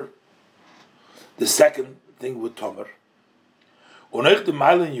further, the second thing with Tomer. Onech the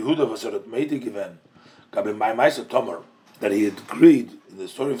mile in Yehuda was at Meide given, Gabe my Meister Tomer, that he had agreed in the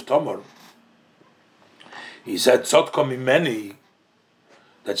story of Tomer. He said, Tzot komi many,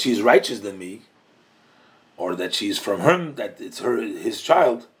 that she is righteous than me, or that she is from him, that it's his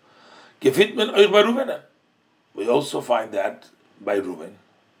child. Gefitmen euch bei Reuven. We also find that by Reuven,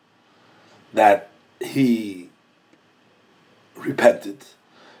 that he repented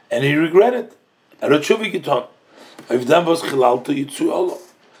and he regretted. The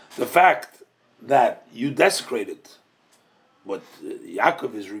fact that you desecrated, what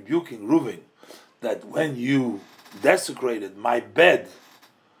Yaakov is rebuking Reuven, that when you desecrated my bed,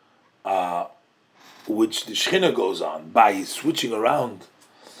 which the Shechina goes on by switching around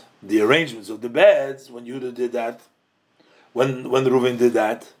the arrangements of the beds, when Yehuda did that, when Reuven did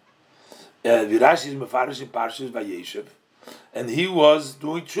that, Virashi is mefarish in Parshas Vayechi, and he was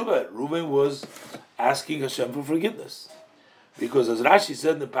doing tshuva. Reuven was asking Hashem for forgiveness, because as Rashi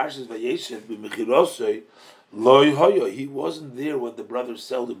said in the Parshas Vayechi, b'mechirosei loy hoyo, he wasn't there when the brothers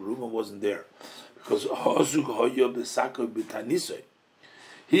sold him. Reuven wasn't there because hozuk hoyo b'sakov b'tanisei.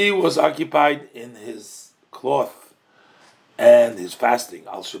 He was occupied in his cloth and his fasting,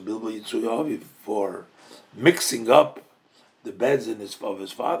 al shabilba yitzuyavi, for mixing up the beds of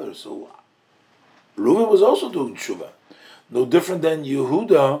his father. So Reuven was also doing tshuva, no different than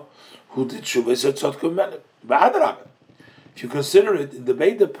Yehuda, who did tshuva. He said tzotkum menim. If you consider it in the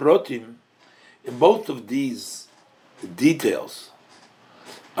Beida Protim, in both of these details,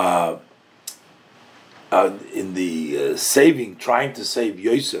 in the trying to save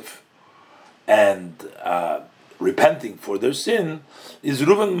Yosef, and repenting for their sin, is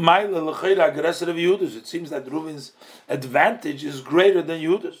Reuven Maila l'chayra aggressor of Yehuda's. It seems that Reuven's advantage is greater than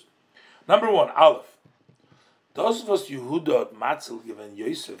Yehuda's. Number one, Aleph. Das was Yehuda Matzel given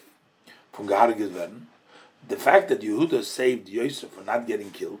Yosef from geharget werden, the fact that Yehuda saved Yosef from not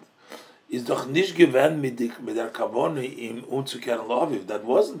getting killed, is doch nicht gewesen mit der Kavone im umzukehren Laviv. That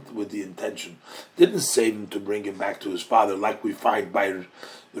wasn't with the intention. Didn't save him to bring him back to his father, like we find by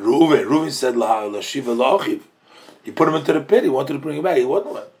Reuven. Reuven said, La shiva la'achiv. He put him into the pit. He wanted to bring him back. He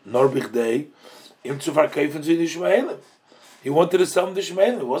wasn't one. Nor bichdei im zu verkaufen zu den Ishmaelim. He wanted to sell him to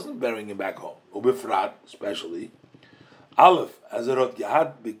Ishmaelim. He wasn't bearing him back home. Ubefrat, especially. Aleph, as er hat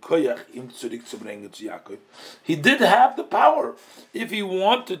gehad bekoyach ihm zurückzubringen zu Yaakov. He did have the power. If he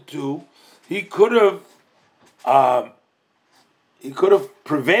wanted to, he could have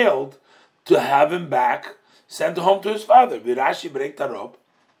prevailed to have him back, sent home to his father. Rashi brings that up.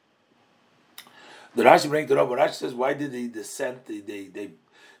 The Rashi brings it up. Rashi says, why did they descend?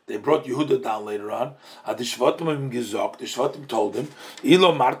 They brought Yehuda down later on. The Shvatim told him,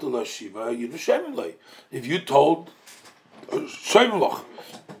 "Ilo martu la shiva, if you told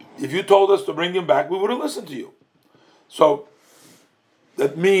if you told us to bring him back, we would have listened to you." So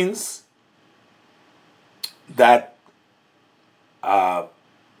that means that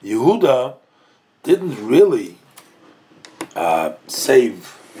Yehuda didn't really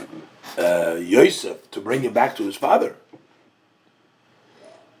save Yosef to bring him back to his father.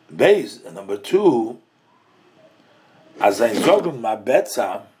 Base, and number two, as I Zogun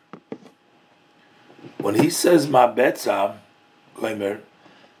Mabetza, when he says Mabetza, Goimer,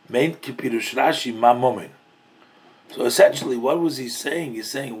 main Kipirush Rashi Ma Momen. So essentially, what was he saying? He's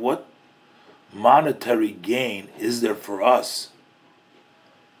saying, what monetary gain is there for us?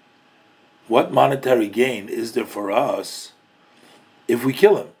 What monetary gain is there for us if we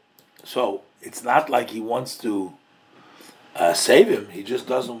kill him? So it's not like he wants to save him. He just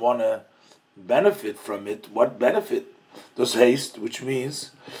doesn't want to benefit from it. What benefit does haste? Which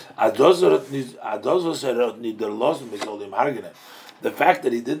means the fact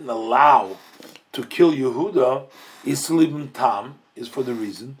that he didn't allow to kill Yehuda is tam, is for the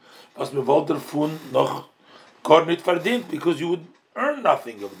reason because you would earn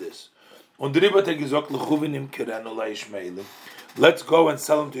nothing of this. Let's go and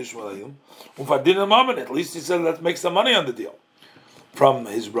sell him to Ishmael. At least he said, let's make some money on the deal from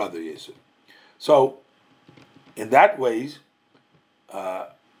his brother Yosef. So, in that way,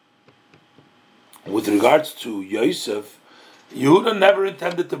 with regards to Yosef, Yehuda never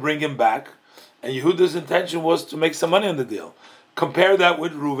intended to bring him back, and Yehuda's intention was to make some money on the deal. Compare that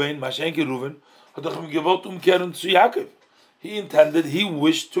with Reuven, Mashenki Reuven, he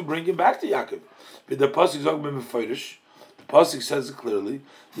wished to bring him back to Yaakov. But the Pasuk says it clearly,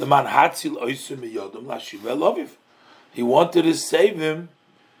 he wanted to save him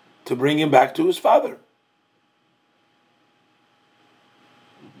to bring him back to his father.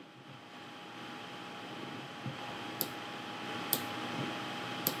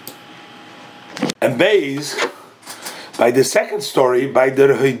 And based by the second story, by the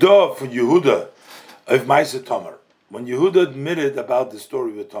Yehuda for Yehuda of Maisa Tomer, when Yehuda admitted about the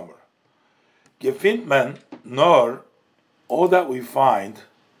story with Tomer, gefindt man nor all that we find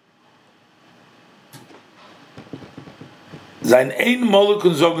sein ein Molek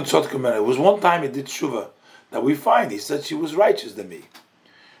und Zogen Tzotkemen. It was one time he did tshuva that we find. He said she was righteous than me.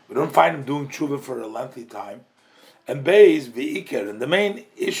 We don't find him doing tshuva for a lengthy time. And Beis v'Iker, and the main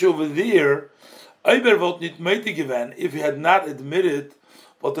issue over there, if he had not admitted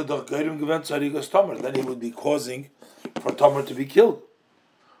what the Tomer, then he would be causing for Tomer to be killed.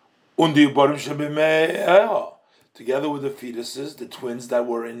 Together with the fetuses, the twins that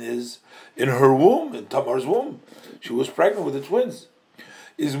were in her womb, in Tamar's womb. She was pregnant with the twins.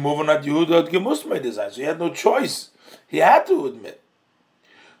 Is moving at Yehuda at Gemusmei design. So he had no choice. He had to admit.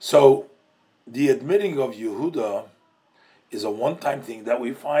 So the admitting of Yehuda is a one-time thing that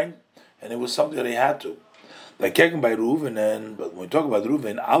we find, and it was something that he had to. Like by Reuven, but when we talk about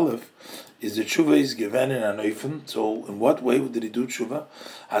Reuven, Aleph is the tshuva is given in Anoifen. So in what way did he do tshuva?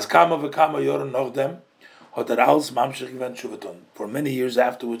 As kama v'kama yoron noch dem, for many years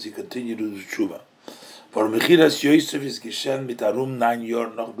afterwards, he continued to do tshuva. For Mechiras Yosef is geshen mit arum 9 yor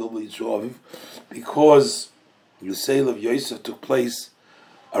noch bilbul Yitzuaviv, because the sale of Yosef took place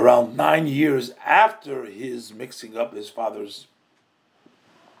around 9 years after his mixing up his father's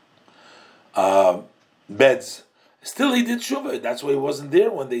beds. Still, he did tshuva. That's why he wasn't there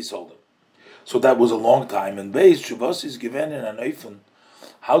when they sold him. So that was a long time. And Beis Shuvas is given in an Eifen.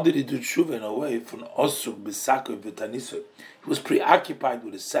 How did he do tshuva in a way? From Osuk B'Sakov V'Tanisah. He was preoccupied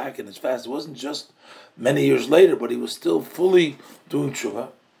with his sack and his fast. It wasn't just many years later, but he was still fully doing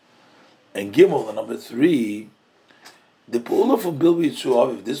tshuva. And Gimel, the number 3, the Pa'ula from Bilbi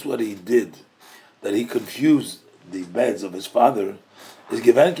Yitzuaviv, this is what he did, that he confused the beds of his father, is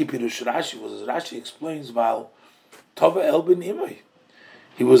given Kipirush Rashi, was as Rashi explains, while Tova El Ben Imay.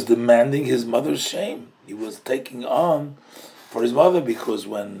 He was demanding his mother's shame. He was taking on for his mother, because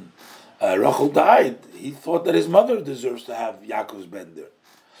when Rachel died, he thought that his mother deserves to have Yaakov's bed there.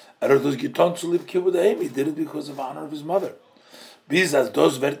 He did it because of honor of his mother. To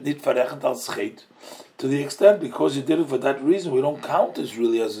the extent, because he did it for that reason, we don't count this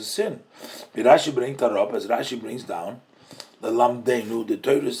really as a sin. Rashi brings that up, as Rashi brings down, The Lamdenu, the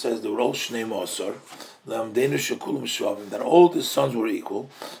Torah says they were all Shnei Mosor. Lamdenu Shekulam Shavim, that all the sons were equal.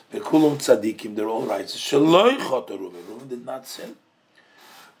 Vekulam Tzadikim, they're all righteous. Shaloi Chota Reuven, Reuven did not sin.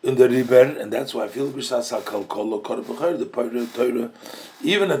 In the Riber, and that's why I feel the Torah,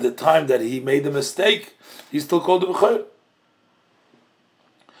 even at the time that he made the mistake, he still called the B'chor.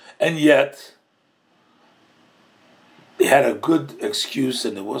 And yet, he had a good excuse,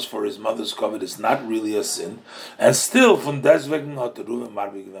 and it was for his mother's covet. It's not really a sin. And still, from deswegen hat Reuven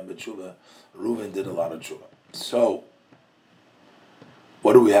marvig b'tshuva, Reuven did a lot of tshuva. So,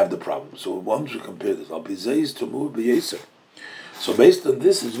 what do we have the problem? So once we compare this, al pizayis to move b'yeser. So based on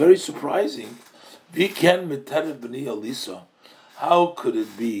this, it's very surprising. We can mitarev b'nei Elisa. How could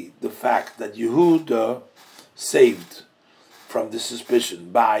it be the fact that Yehuda saved from the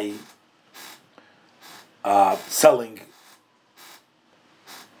suspicion by selling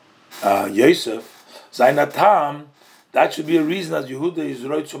Yosef, Zainatam, that should be a reason as Yehuda is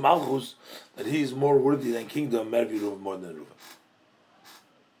roit to Malchus, that he is more worthy than kingdom, more than Reuven.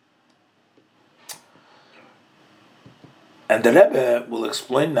 And the Rebbe will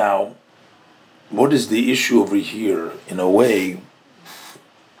explain now what is the issue over here in a way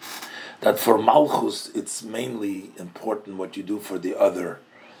that for Malchus it's mainly important what you do for the other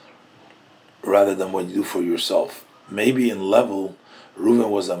rather than what you do for yourself. Maybe in level, Reuven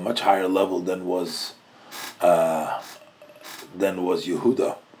was a much higher level than was Yehuda,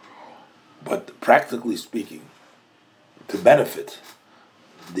 but practically speaking, to benefit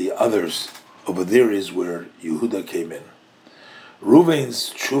the others over there is where Yehuda came in.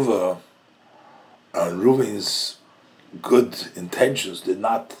 Reuven's tshuva and Reuven's good intentions did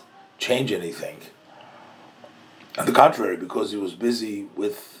not change anything. On the contrary, because he was busy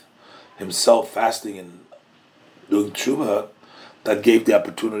with himself fasting and doing tshuva, that gave the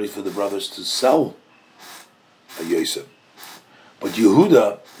opportunity for the brothers to sell a Yosef. But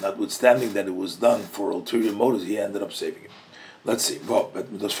Yehuda, notwithstanding that it was done for ulterior motives, he ended up saving him. Let's see. Well,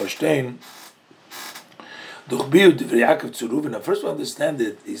 but das verstehen. First, to understand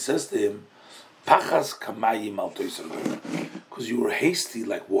it, he says to him, "Pachas kamayim al toisar," because you were hasty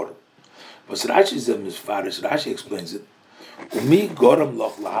like water. But Rashi explains it. Umi goram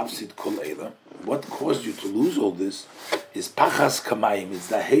loch lahavsid kol eila. What caused you to lose all this is pachas kamayim. It's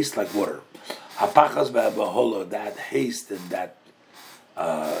that haste like water. Hapachas ve'abahola, that haste and that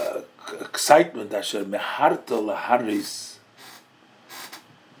excitement. Asher meharta laharis.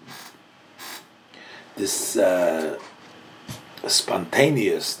 This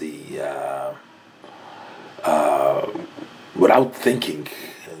spontaneous, without thinking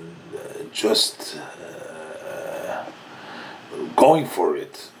and just going for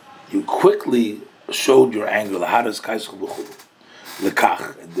it, you quickly showed your anger. And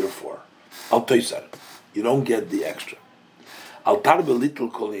therefore, al toisar, you don't get the extra. Al tarbe little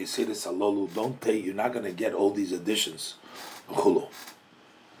kol yesiris alolu, don't take. You're not going to get all these additions.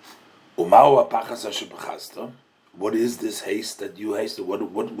 What is this haste that you hasted? What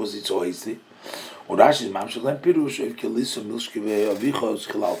was it so hasty? Rashi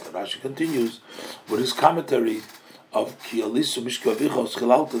continues with his commentary of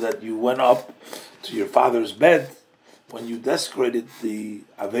that you went up to your father's bed when you desecrated the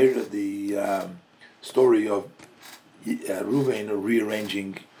story of Reuven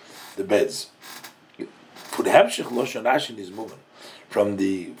rearranging the beds. From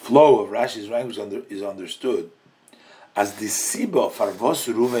the flow of Rashi's language is understood as the siba farvos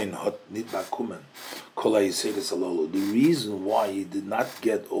Reuven hot nitbakumen kol hayiseres alolo. The reason why he did not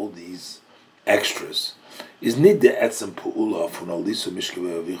get all these extras is not the etzem pu'ula fun alisu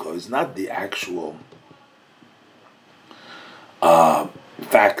mishkevei avicha. It's not the actual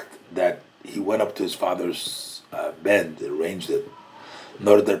fact that he went up to his father's bed, arranged it,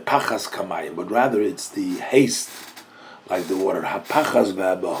 nor the pachas kamayim, but rather it's the haste. Like the water, hapachas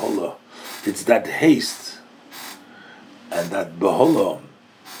ve'abahola, it's that haste and that bahola,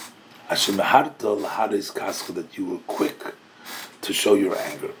 ashemeharta laharis kaska, that you were quick to show your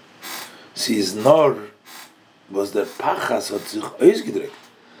anger. See, his nor was that pachas hat sich ausgedrückt.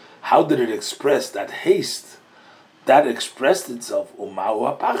 How did it express that haste? That expressed itself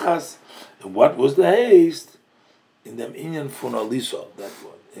umau hapachas. And what was the haste? In them inyan fun aliso,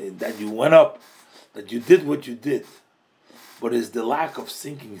 that you went up, that you did what you did. But it's the lack of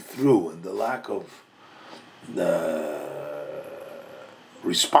thinking through and the lack of the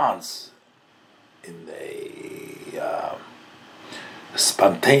response in a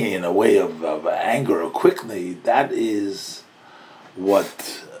spontaneous way of anger or quickly. That is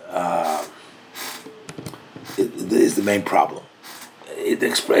what is the main problem. It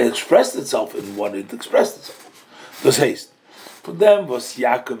expressed itself in what it expressed itself. Das heißt, von dem, was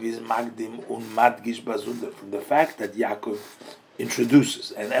Yaakov is Magdim und Madgish Bazunder, from the fact that Yaakov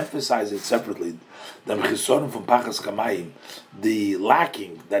introduces and emphasizes separately the Mechisorim from Pachas Kamayim, the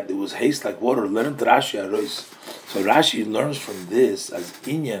lacking, that it was haste like water, learned Rashi Arois. So Rashi learns from this as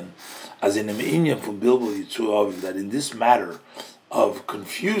Inyan, as in an Inyan from Bilbo Yitzu Aviv, that in this matter of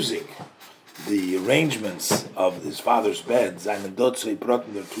confusing the arrangements of his father's bed, Zayin Dotzei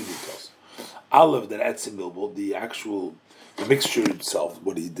Protim, there are two details. Aleph, that Etzim Bilbo, the actual mixture itself,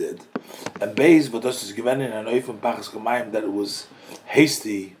 what he did, and Beis, what is given in an Oifim Pachas Kamayim, that it was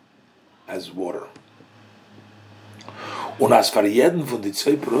hasty as water. Und as for jeden von die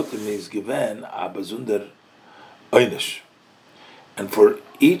zwei Broten is given a besonder Einish. And for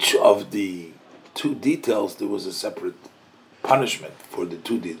each of the two details, there was a separate punishment for the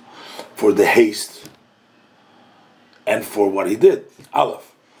two details, for the haste and for what he did. Aleph.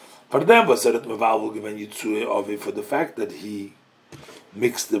 For them was said will given Yitzui of it for the fact that he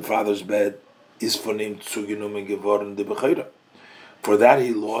mixed the father's bed is for him zugenommen geworden the Bechira. For that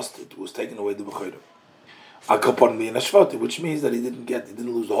he lost, it was taken away the Bechira. Akapon mi nashvati, which means that he didn't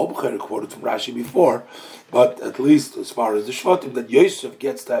lose the whole Bechira quoted from Rashi before, but at least as far as the Shvatim, that Yosef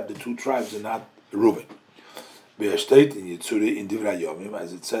gets to have the two tribes and not Reuven. Be'ashteit in Yitzuri in Divrei Yomim,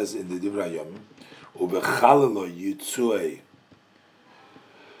 as it says in the Divrei Yomim, ubechalelo Yitzui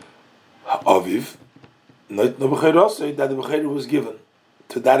Aviv, not no Bechira also, that the Bechira was given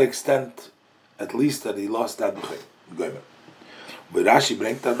to that extent, at least that he lost that Bechira. But Rashi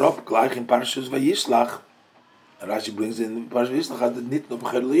brings that up gleich in Parshas Vayishlach, and Rashi brings in Parshas Vayishlach that the nit no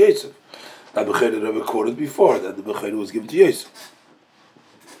Bechira LeYosef, that Bechira that recorded before, that the Bechira was given to Yosef.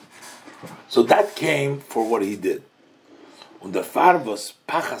 So that came for what he did. Und der Far was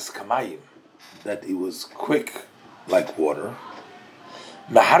Pachas Kamayim, that he was quick like water.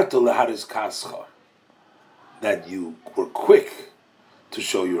 Meharto leharis kascha, that you were quick to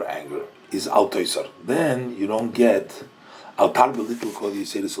show your anger, is al toisar. Then you don't get al tarbe little kol you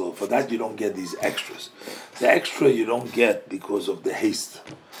say this all. For that you don't get these extras. The extra you don't get because of the haste.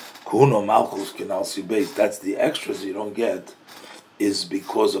 Kuno malchus kinal sibeis. That's the extras you don't get is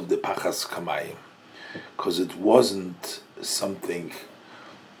because of the pachas kamayim, because it wasn't something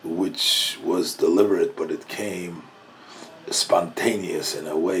which was deliberate, but it came spontaneous in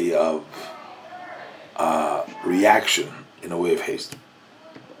a way of reaction, in a way of haste.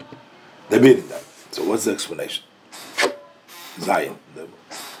 They're beating that. So what's the explanation? Zion.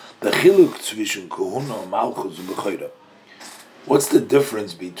 The chiluk zwischen Kahuna Malchus and Bechira. What's the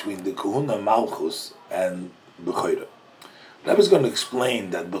difference between the Kahuna Malchus and Bechira? I was going to explain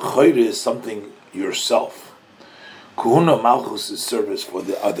that Bechira is something yourself. Kahuna Malchus is service for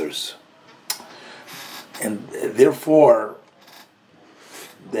the others. And therefore,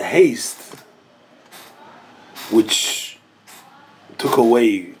 the haste, which took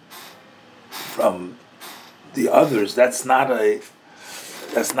away from the others, that's not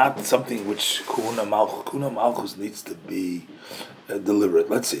something which Kahuna Malchus needs to be deliberate.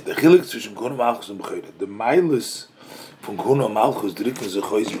 Let's see. The chilik zwischen Kahuna Malchus and Bechira. The miles von Kahuna Malchus drücken sich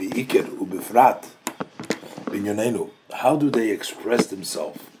aus wie Iker ubefrat binyonenu. How do they express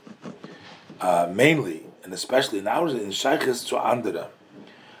themselves? Mainly, and especially in ours, in Shaykhis to Andera,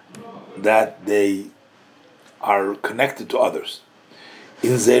 that they are connected to others.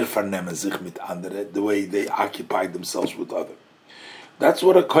 In sehr vernehmen sich mit andere, the way they occupy themselves with others. That's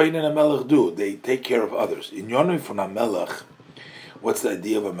what a kohen and a melech do. They take care of others. In Yonu from a melech, what's the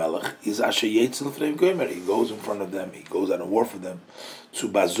idea of a melech? Is asher yetzel freim gomer. He goes in front of them. He goes on a war for them. Zu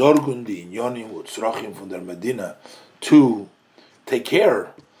bazorgun di inyonim utzrochim from their medina, to take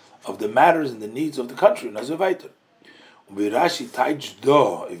care of the matters and the needs of the country. And as a weiter. Rashi taich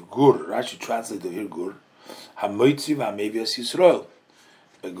do if gur. Rashi translates here gur. Hamoitzi v'amevias Yisrael.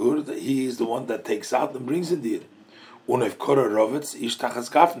 A gur, he is the one that takes out and brings in the Yid. Unef kora rovetz ish tachas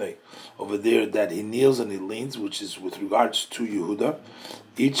kafnei. Over there, that he kneels and he leans, which is with regards to Yehuda,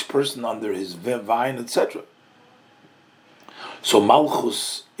 each person under his vine, etc. So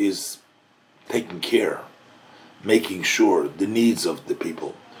Malchus is taking care, making sure the needs of the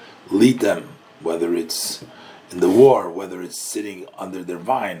people, lead them, whether it's in the war, whether it's sitting under their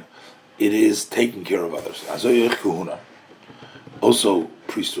vine, it is taking care of others. Also,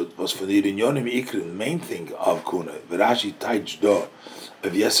 priesthood was for the main thing of Kuna. Verashi Taich Do,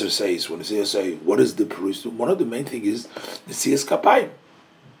 if Yeser says, when he says, what is the priesthood? One of the main thing is the Siyas Kapayim.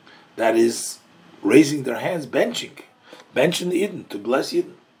 That is raising their hands, benching the Yidden, to bless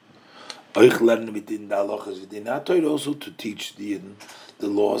Yidden. Also to teach the Yidden the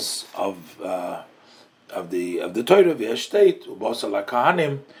laws of of the Torah, v'eshteit ubasa la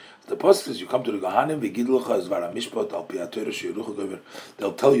kahanim. The pasuk says you come to the kahanim v'gidlucha as vara mishpat al pi haTorah sheyiruchu gover.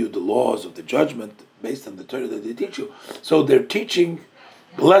 They'll tell you the laws of the judgment based on the Torah that they teach you. So they're teaching,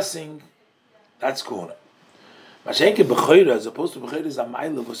 blessing. That's kohuna. Mashenke b'chayra, as opposed to b'chayra, is a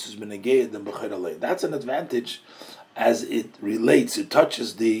ma'ila versus benegayed than b'chayra lay. That's an advantage, as it relates. It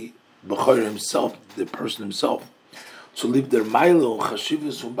touches the b'chayra himself, the person himself. So leave their ma'ila and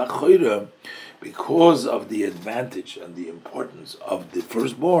chashivus from b'chayra, because of the advantage and the importance of the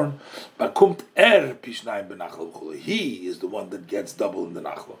firstborn. Bakumt pishnayim benachal v'chule. He is the one that gets double in the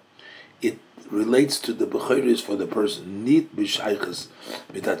nachla. It relates to the b'chayra is for the person, nit b'shaychus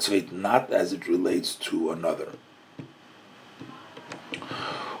mitzveit, not as it relates to another.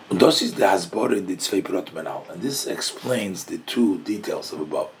 And this is the hasbara in the tzvei perot menal, and this explains the two details of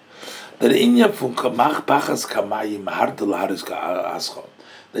above. That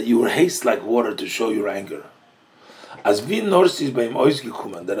you were haste like water to show your anger. As vi norsis beim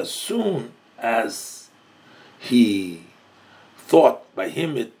oisgekumen, that as soon as he thought, by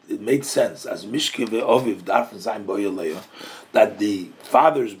him it made sense, as mishke ve'oviv darfen sein boye Leah, that the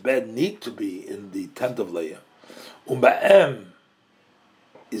father's bed need to be in the tent of Leah. Ba'em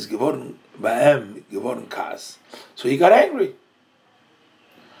is geworden kas. So he got angry.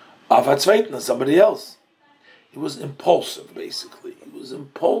 Auf a zweiten, somebody else. He was impulsive, basically. He was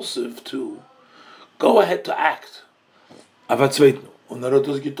impulsive to go ahead to act. Auf a zweiten. Und hat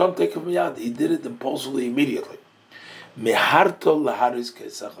das getan, he did it impulsively, immediately. Meharto laharis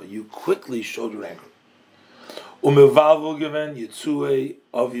kesacha. You quickly showed your anger. Umevalvo gewen yitzue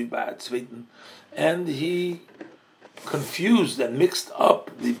aviv ba'atzveiten. And he confused and mixed up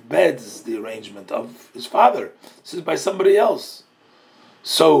the beds, the arrangement of his father. This is by somebody else.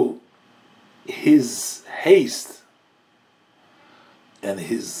 So his haste and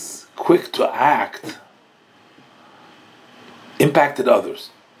his quick to act impacted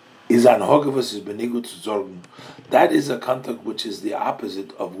others. That is a contact which is the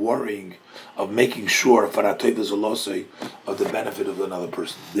opposite of worrying, of making sure of the benefit of another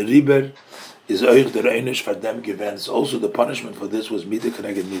person. The riber is also the punishment for this was mida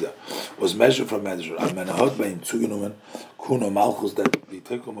connected mida, was measure for measure. That we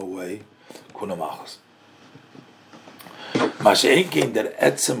took him away kuna malchus. Masha'enkein der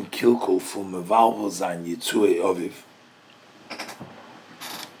etzem kilkul from mevalvo zayin yitzue oviv,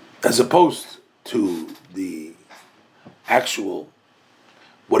 as opposed to the actual,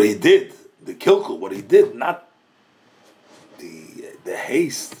 what he did, the kilkul, what he did, not the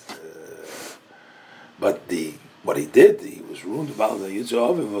haste, but what he did, he was ruined.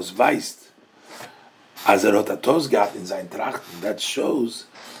 Was weist, as rotatos got in sein Trachten. That shows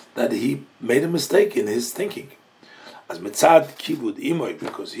that he made a mistake in his thinking. As mitzad kibud imoy,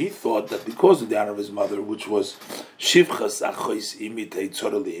 because he thought that because of the honor of his mother, which was shivchas achois imi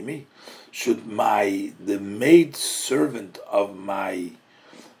teitzor imi, should the maid servant of my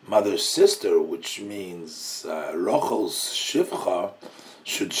mother's sister, which means Rochel's shivcha,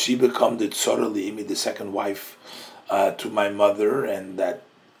 should she become the tzor imi, the second wife to my mother, and that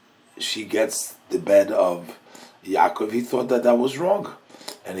she gets the bed of Yaakov? He thought that was wrong,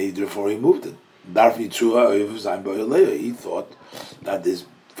 and therefore he moved it. He thought that his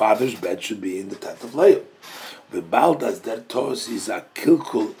father's bed should be in the tent of Leah. The baldas der tos is a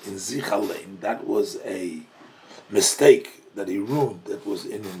kilkul in zichalein. That was a mistake that he ruined, that was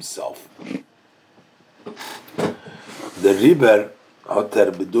in himself. The riber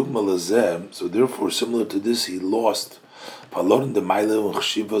hoter bedugma lazem. So therefore, similar to this, he lost. Then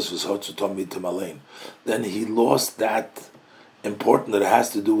he lost that important that has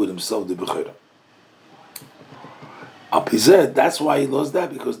to do with himself, the bechira. Apizeh, that's why he lost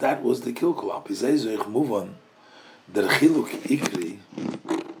that, because that was the kilkul. Apizeh zoich move on. Der chiluk ikri.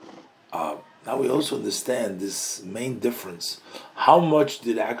 Now we also understand this main difference. How much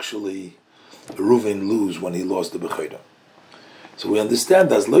did actually Reuven lose when he lost the bechira? So we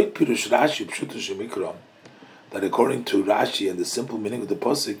understand as loit pirush Rashi pshuto shemikram, that according to Rashi and the simple meaning of the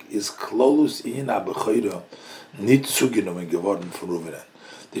pasuk is klolus ina bechira nit zugenommen geworden from Reuven.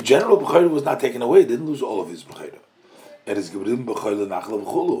 The general bechira was not taken away; he didn't lose all of his bechira. It is geblieben bechira nachlav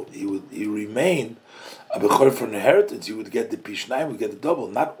chulu. He remained a bechira for inheritance. He would get the pishnayim, would get the double.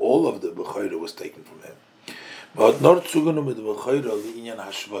 Not all of the bechira was taken from him. But not zugenommen the bechira liinyan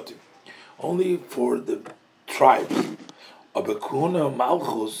hashvatim. Only for the tribe. A bekuna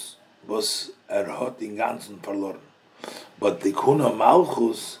malchus was hat in ganzen verloren. But the kuna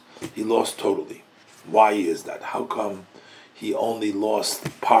malchus he lost totally. Why is that? How come he only lost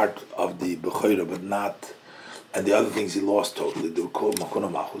part of the bechira, but not, and the other things he lost totally? The kuna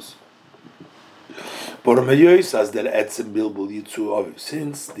malchus. Since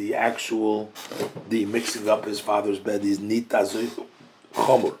the mixing up his father's bed is nita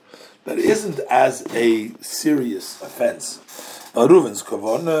chomor, that isn't as a serious offense. Reuven's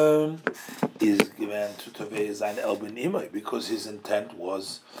kavana is given to Tovei Zayin El Ben Imai, because his intent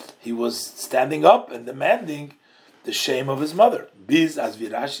was he was standing up and demanding the shame of his mother. Biz as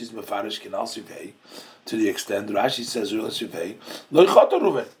Virashi's mefarish kinal sivei, to the extent Rashi says sivei lo yichot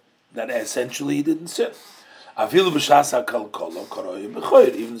Reuven, that essentially he didn't sin. Afilu b'shasa kal kolo koroy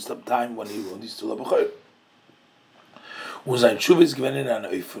b'choyer, even the time when he's still a b'choyer. Sein tshuva is given in an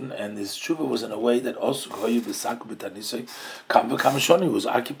oifen, and his tshuva was in a way that also koyu b'sak b'tanisay kam v'kamashoni, was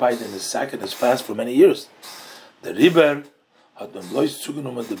occupied in his sack and his fast for many years. The riber had been blois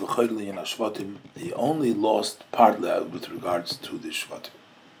zugenommen the b'choyli in ashvatim. He only lost partly with regards to the shvatim.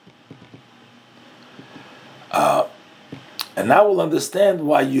 And now we'll understand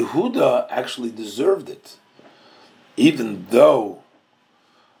why Yehuda actually deserved it, even though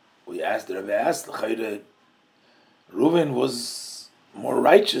we asked the Rebbe asked Reuven was more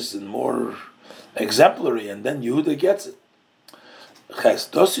righteous and more exemplary, and then Yehuda gets it.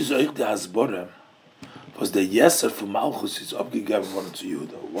 Das ist euch die Hasbore, was der Yeser von Malchus is abgegeben worden to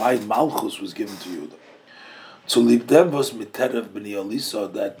Yehuda. Why Malchus was given to Yehuda? To leave them was miterev b'ni Elisa,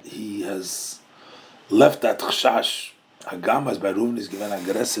 that he has left that chshash. Hagamas by Reuven is given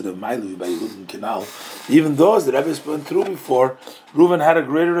aggressive mailu by Yehuda and Kinal. Even though, as the Rebbe went through before, Reuven had a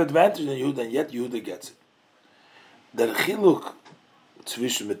greater advantage than Yehuda, and yet Yehuda gets it. The chiluk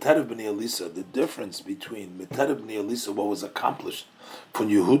tzvishu miterev b'nei Elisa, the difference between miterev b'nei Elisa, what was accomplished from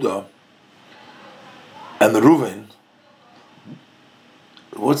Yehuda, and the Reuven,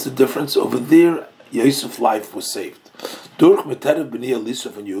 what's the difference over there? Yosef's life was saved. Durch miterev b'nei Elisa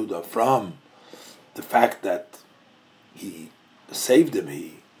from Yehuda, from the fact that he saved him,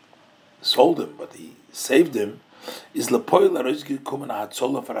 he sold him, but he saved him, is lepoil aroizgi kumen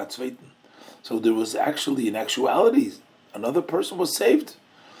hatzola for hatzveiten. So there was actually, in actuality, another person was saved.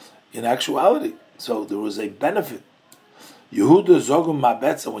 In actuality, so there was a benefit. Yehuda zogum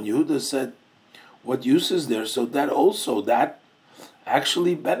mabetza, when Yehuda said, "What use is there?" So that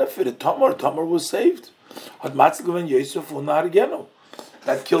actually benefited Tamar. Tamar was saved. Hat matzil given Yosef unargeno.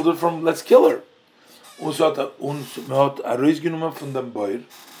 That killed her from let's kill her. Und hat herausgenommen von dem Boyer.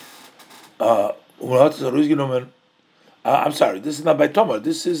 I'm sorry, this is not by Tamar.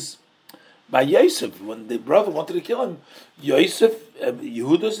 This is by Yosef. When the brother wanted to kill him,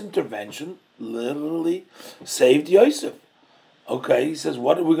 Yehuda's intervention literally saved Yosef. Okay, he says,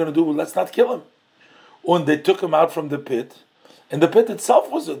 what are we going to do? Well, let's not kill him. And they took him out from the pit. And the pit itself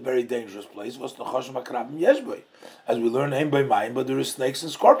was a very dangerous place. As we learn, aim by mine, but there are snakes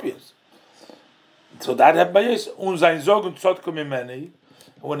and scorpions. So that happened by Yosef.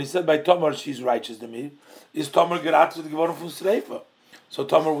 When he said by Tamar, she's righteous to me, is Tamar geratet geworden von Sreifa. So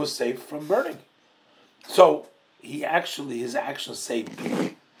Tamar was saved from burning. So his actions saved people.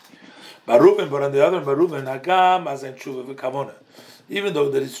 But on the other, Hagam as ein tshuva v'kavona. Even though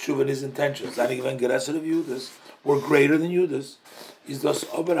that his tshuva and his intentions, that even gereset of Yehudas were greater than Yehudas, is thus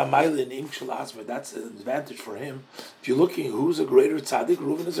ober amayla in im asma. That's an advantage for him. If you're looking who's a greater tzaddik,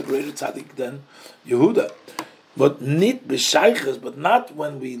 Reuven is a greater tzaddik than Yehuda. But nit b'shayches, but not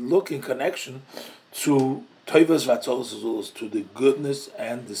when we look in connection to Toivas Vatzolos Azulos, to the goodness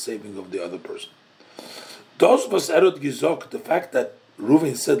and the saving of the other person. Those was erot gizok, the fact that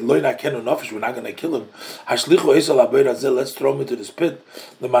Reuven said, "Lo nakenu nafesh, we're not going to kill him. Hashlichu esel abayir hazel, let's throw him into this pit.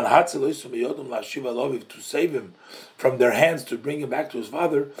 The man hatzel esel miyodum la'shiv aloviv, to save him from their hands, to bring him back to his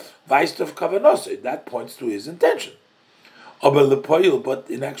father. Vaist of kavanose, that points to his intention. Aber lepoil, but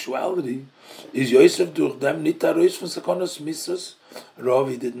in actuality, is Yosef durch them nitarois from sakonos misas rov.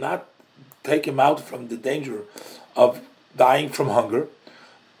 He did not take him out from the danger of dying from hunger.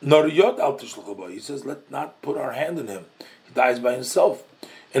 Nor yod al tishluchaboy. He says, let's not put our hand on him. He dies by himself.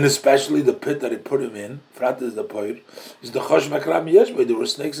 And especially the pit that he put him in, frat is the poet, is the chosh makrab yeshbay. There were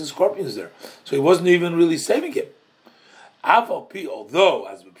snakes and scorpions there. So he wasn't even really saving him. Aval pi, although,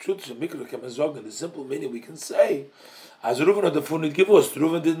 as in the simple meaning we can say, as Reuven had the funit givus,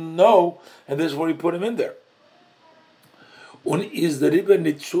 Reuven didn't know, and therefore he put him in there. Und is the Rebbe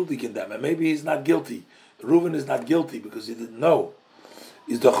nit schuldig in them, and maybe he's not guilty. Reuven is not guilty because he didn't know.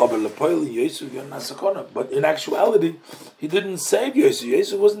 Is the chaber lepoil in Yosef Yonasakona, but in actuality, he didn't save Yosef.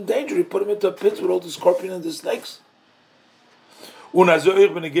 Yosef was in danger. He put him into a pit with all the scorpion and the snakes. The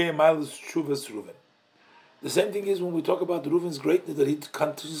same thing is when we talk about Reuven's greatness, that he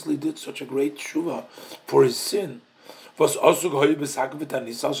continuously did such a great tshuva for his sin. Was also if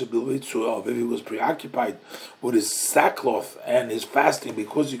he was preoccupied with his sackcloth and his fasting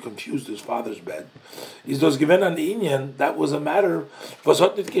because he confused his father's bed, is those given an inyan that was a matter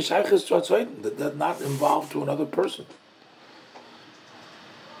that did not involve to another person.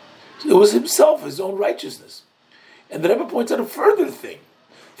 It was himself, his own righteousness. And the Rebbe points out a further thing.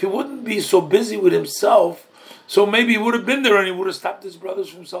 If he wouldn't be so busy with himself, so maybe he would have been there and he would have stopped his brothers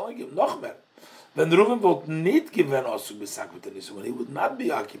from selling him. Nochmer. When Reuven would not given also when he would not be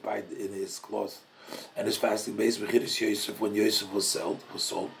occupied in his cloth and his fasting base, when Yosef was sold,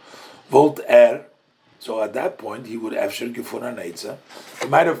 so at that point he would have he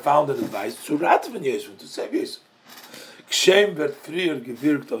might have found an advice to Ratven Yosef, to save Yosef. Kshem wird früher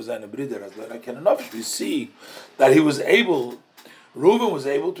gewirkt auf seine Brüder, as we see that Reuven was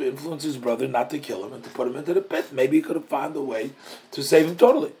able to influence his brother not to kill him and to put him into the pit. Maybe he could have found a way to save him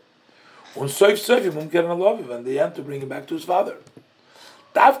totally. And in the end to bring him back to his father.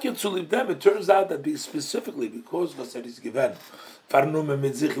 It turns out that specifically because Vaseris is given,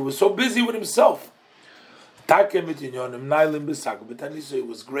 he was so busy with himself. It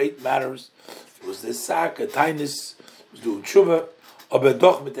was great matters. It was this sack, a tainis, was doing tshuva,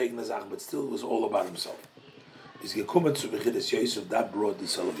 but still it was all about himself. He's gekommen zu Bechides Yosef, that brought the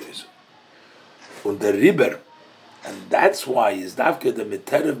soul of Yosef. Und der Riber, and that's why is Davke the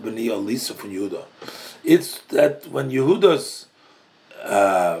Miterev B'ni Alisa from Yehuda. It's that when Yehuda's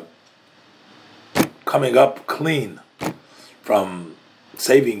coming up clean from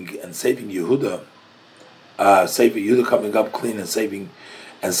saving Yehuda, saving Yehuda coming up clean and saving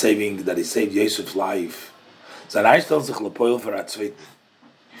that he saved Yosef's life. The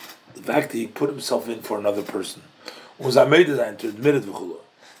fact that he put himself in for another person. As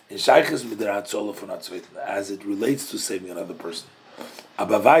it relates to saving another person.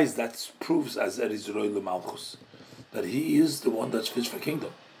 That proves as that he is the one that's fit for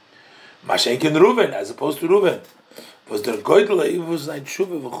kingdom. Reuven, as opposed to Reuven, was der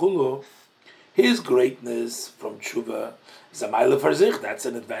his greatness from tshuva is a mile for sich. That's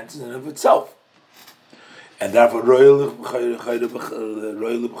an advantage in and of itself. And therefore, to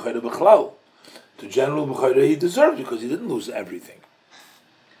general b'chayre he deserved because he didn't lose everything.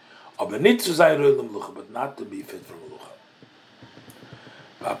 But not to be fit for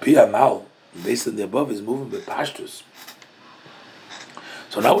melucha. Now, based on the above, is moving with pashtus.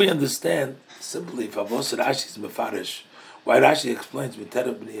 So now we understand simply Favos Rashi's mefarish why Rashi explains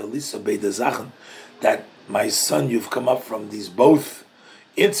that my son, you've come up from these both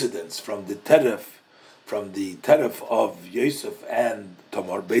incidents, from the teref of Yosef and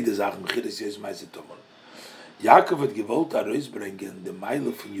Tamar, beide Sachen, Mechides Yosef, Meise Tamar. Yaakov had gewollt herausbringen the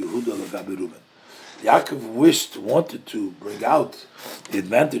Meile von Yehuda legabe Reuven. Yaakov wanted to bring out the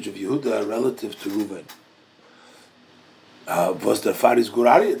advantage of Yehuda relative to Reuven. Was the Faris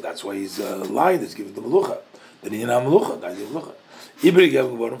Gurari, that's why he's lying, he's giving the Melucha. The Nina Melucha, Ibri gave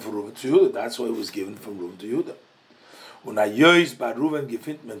him for Reuven to Yehuda, that's why it was given from Reuven to Yehuda. When I use by Reuven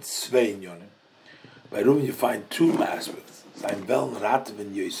gefindt man zwei in Yonim. By Reuven you find two aspects. Sein Wellen Ratev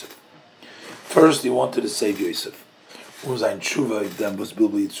and Yosef. First, he wanted to save Yosef. Sein Tshuva then was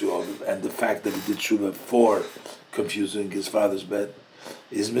Bilbi Yitzuov, and the fact that he did Tshuva for confusing his father's bed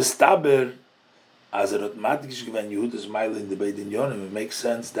is mistaber as a Rotmatisch given Yehuda's mile in the Beit in Yonim. It makes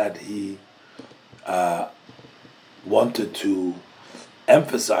sense that he wanted to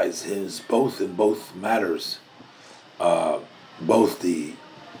emphasize his both matters, both the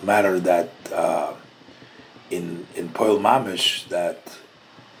matter that in Poel Mamish that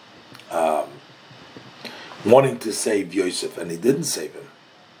wanting to save Yosef and he didn't save him,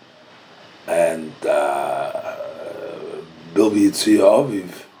 and Bilbi Yitzia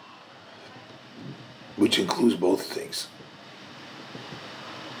Aviv, which includes both things.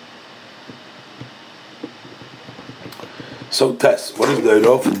 So Tess, what is the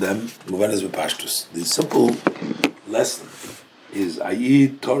Erof in them? The simple lesson is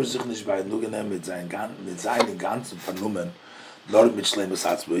Ayid Tor sich nicht bei Nugenem mit seinen ganzen Vernommen, nor mit Shleimus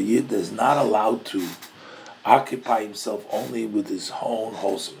Hatzbo. Yid is not allowed to occupy himself only with his own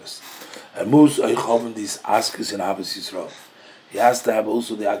wholesomeness. Muss euch haben these askes in Abbas Yisrael. He has to have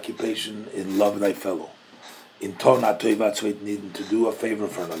also the occupation in love thy fellow. In Ton HaToiva Tzveit needing to do a favor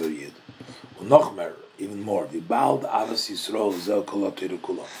for another Yid. Und noch mehr, even more, the Baal Abbas Yisrael Zel Kol HaToira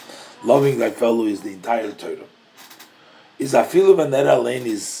Kula. Loving thy fellow is the entire Torah. Is afilu when that alone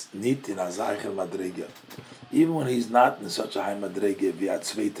is nit in azaycher madrega, even when he's not in such a high madrega via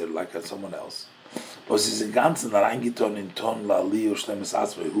tzveiter like someone else. But he's in ganzen reingeton in ton la liu shlemes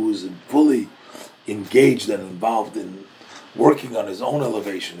asvei, who is fully engaged and involved in working on his own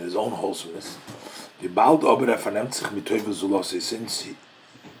elevation, his own wholesomeness. The Bald Ober vernimmt sich mit Teufel Zulose, since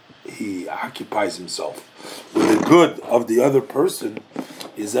he occupies himself with the good of the other person,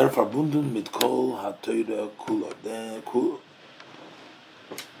 is er verbunden mit Kol HaTeure Kula.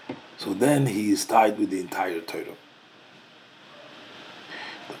 So then he is tied with the entire Torah.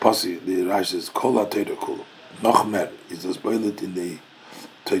 The Rashi says Kol HaTeure Kula. Noch mer is das boilet in the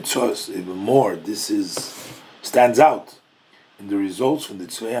Teitzos. Even more, this stands out in the results from the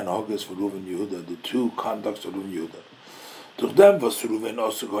Tzvei and Hogas for Reuven Yehuda, the two conducts of Reuven Yehuda. Durch them was Reuven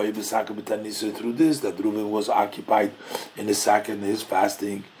also going through this, that Reuven was occupied in his sack and his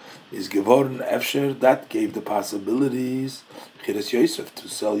fasting, is geworden Efsher, that gave the possibilities Chiras Yosef, to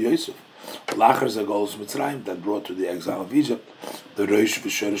sell Yosef. Lacher Zagolos Mitzrayim, that brought to the exile of Egypt, the Rosh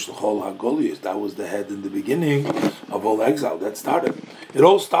V'Shorish L'Chol HaGolios, that was the head in the beginning of all exile. That started. It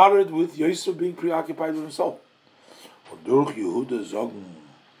all started with Yosef being preoccupied with himself. Und durch Yehuda sagen,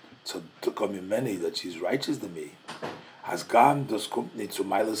 to come in many, that she's righteous than me. Has gone, das kommt nicht zu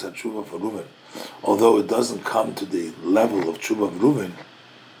Meiles HaTshuva for Reuven. Although it doesn't come to the level of Tshuva of Reuven.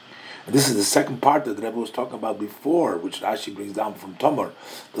 And this is the second part that the Rebbe was talking about before, which Rashi brings down from Tamar.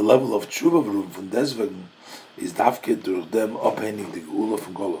 The level of Tshuva of Reuven, from Deswegen, is Davke durch them upending the Geula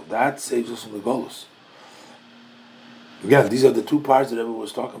from Golos. That saves us from the Golos. Again, these are the two parts that the Rebbe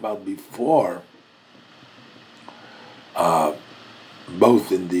was talking about before,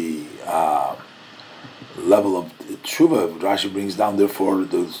 both in the level of Tshuva. Rashi brings down, therefore,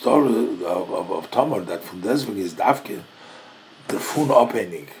 the story of Tamar, that from Deswegen is Davke, the Fun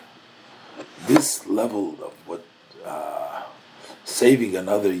upending. This level of what saving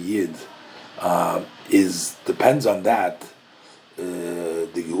another yid depends on that.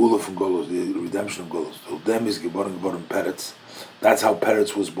 The Geula from Golos, the redemption of Golos. So them is geboren Peretz. That's how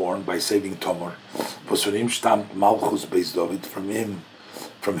Peretz was born, by saving Tamar. Von ihm stammt Malchus beis David. From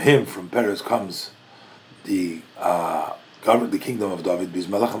Peretz comes the kingdom of David, bis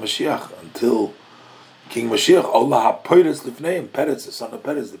Melech HaMashiach, until King Mashiach. Allah HaPeretz Lifneim, Peretz, the son of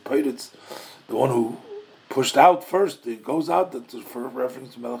Peretz, the Peretz, the one who pushed out first. It goes out, that's for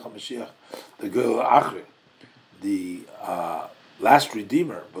reference to Melech HaMashiach, the Geula Achre, the last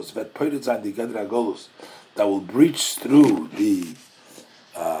Redeemer, was Vet Peretz and the Gedra Golus, that will breach through the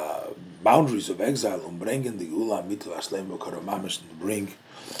boundaries of exile, and bring in the Geula Mitul Ashleim Karamamish, and bring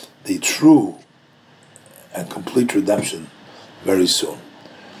the true and complete redemption very soon.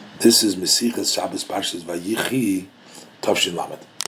 This is Mesichas Shabbos Parshas Vayechi Tavshin Lamed.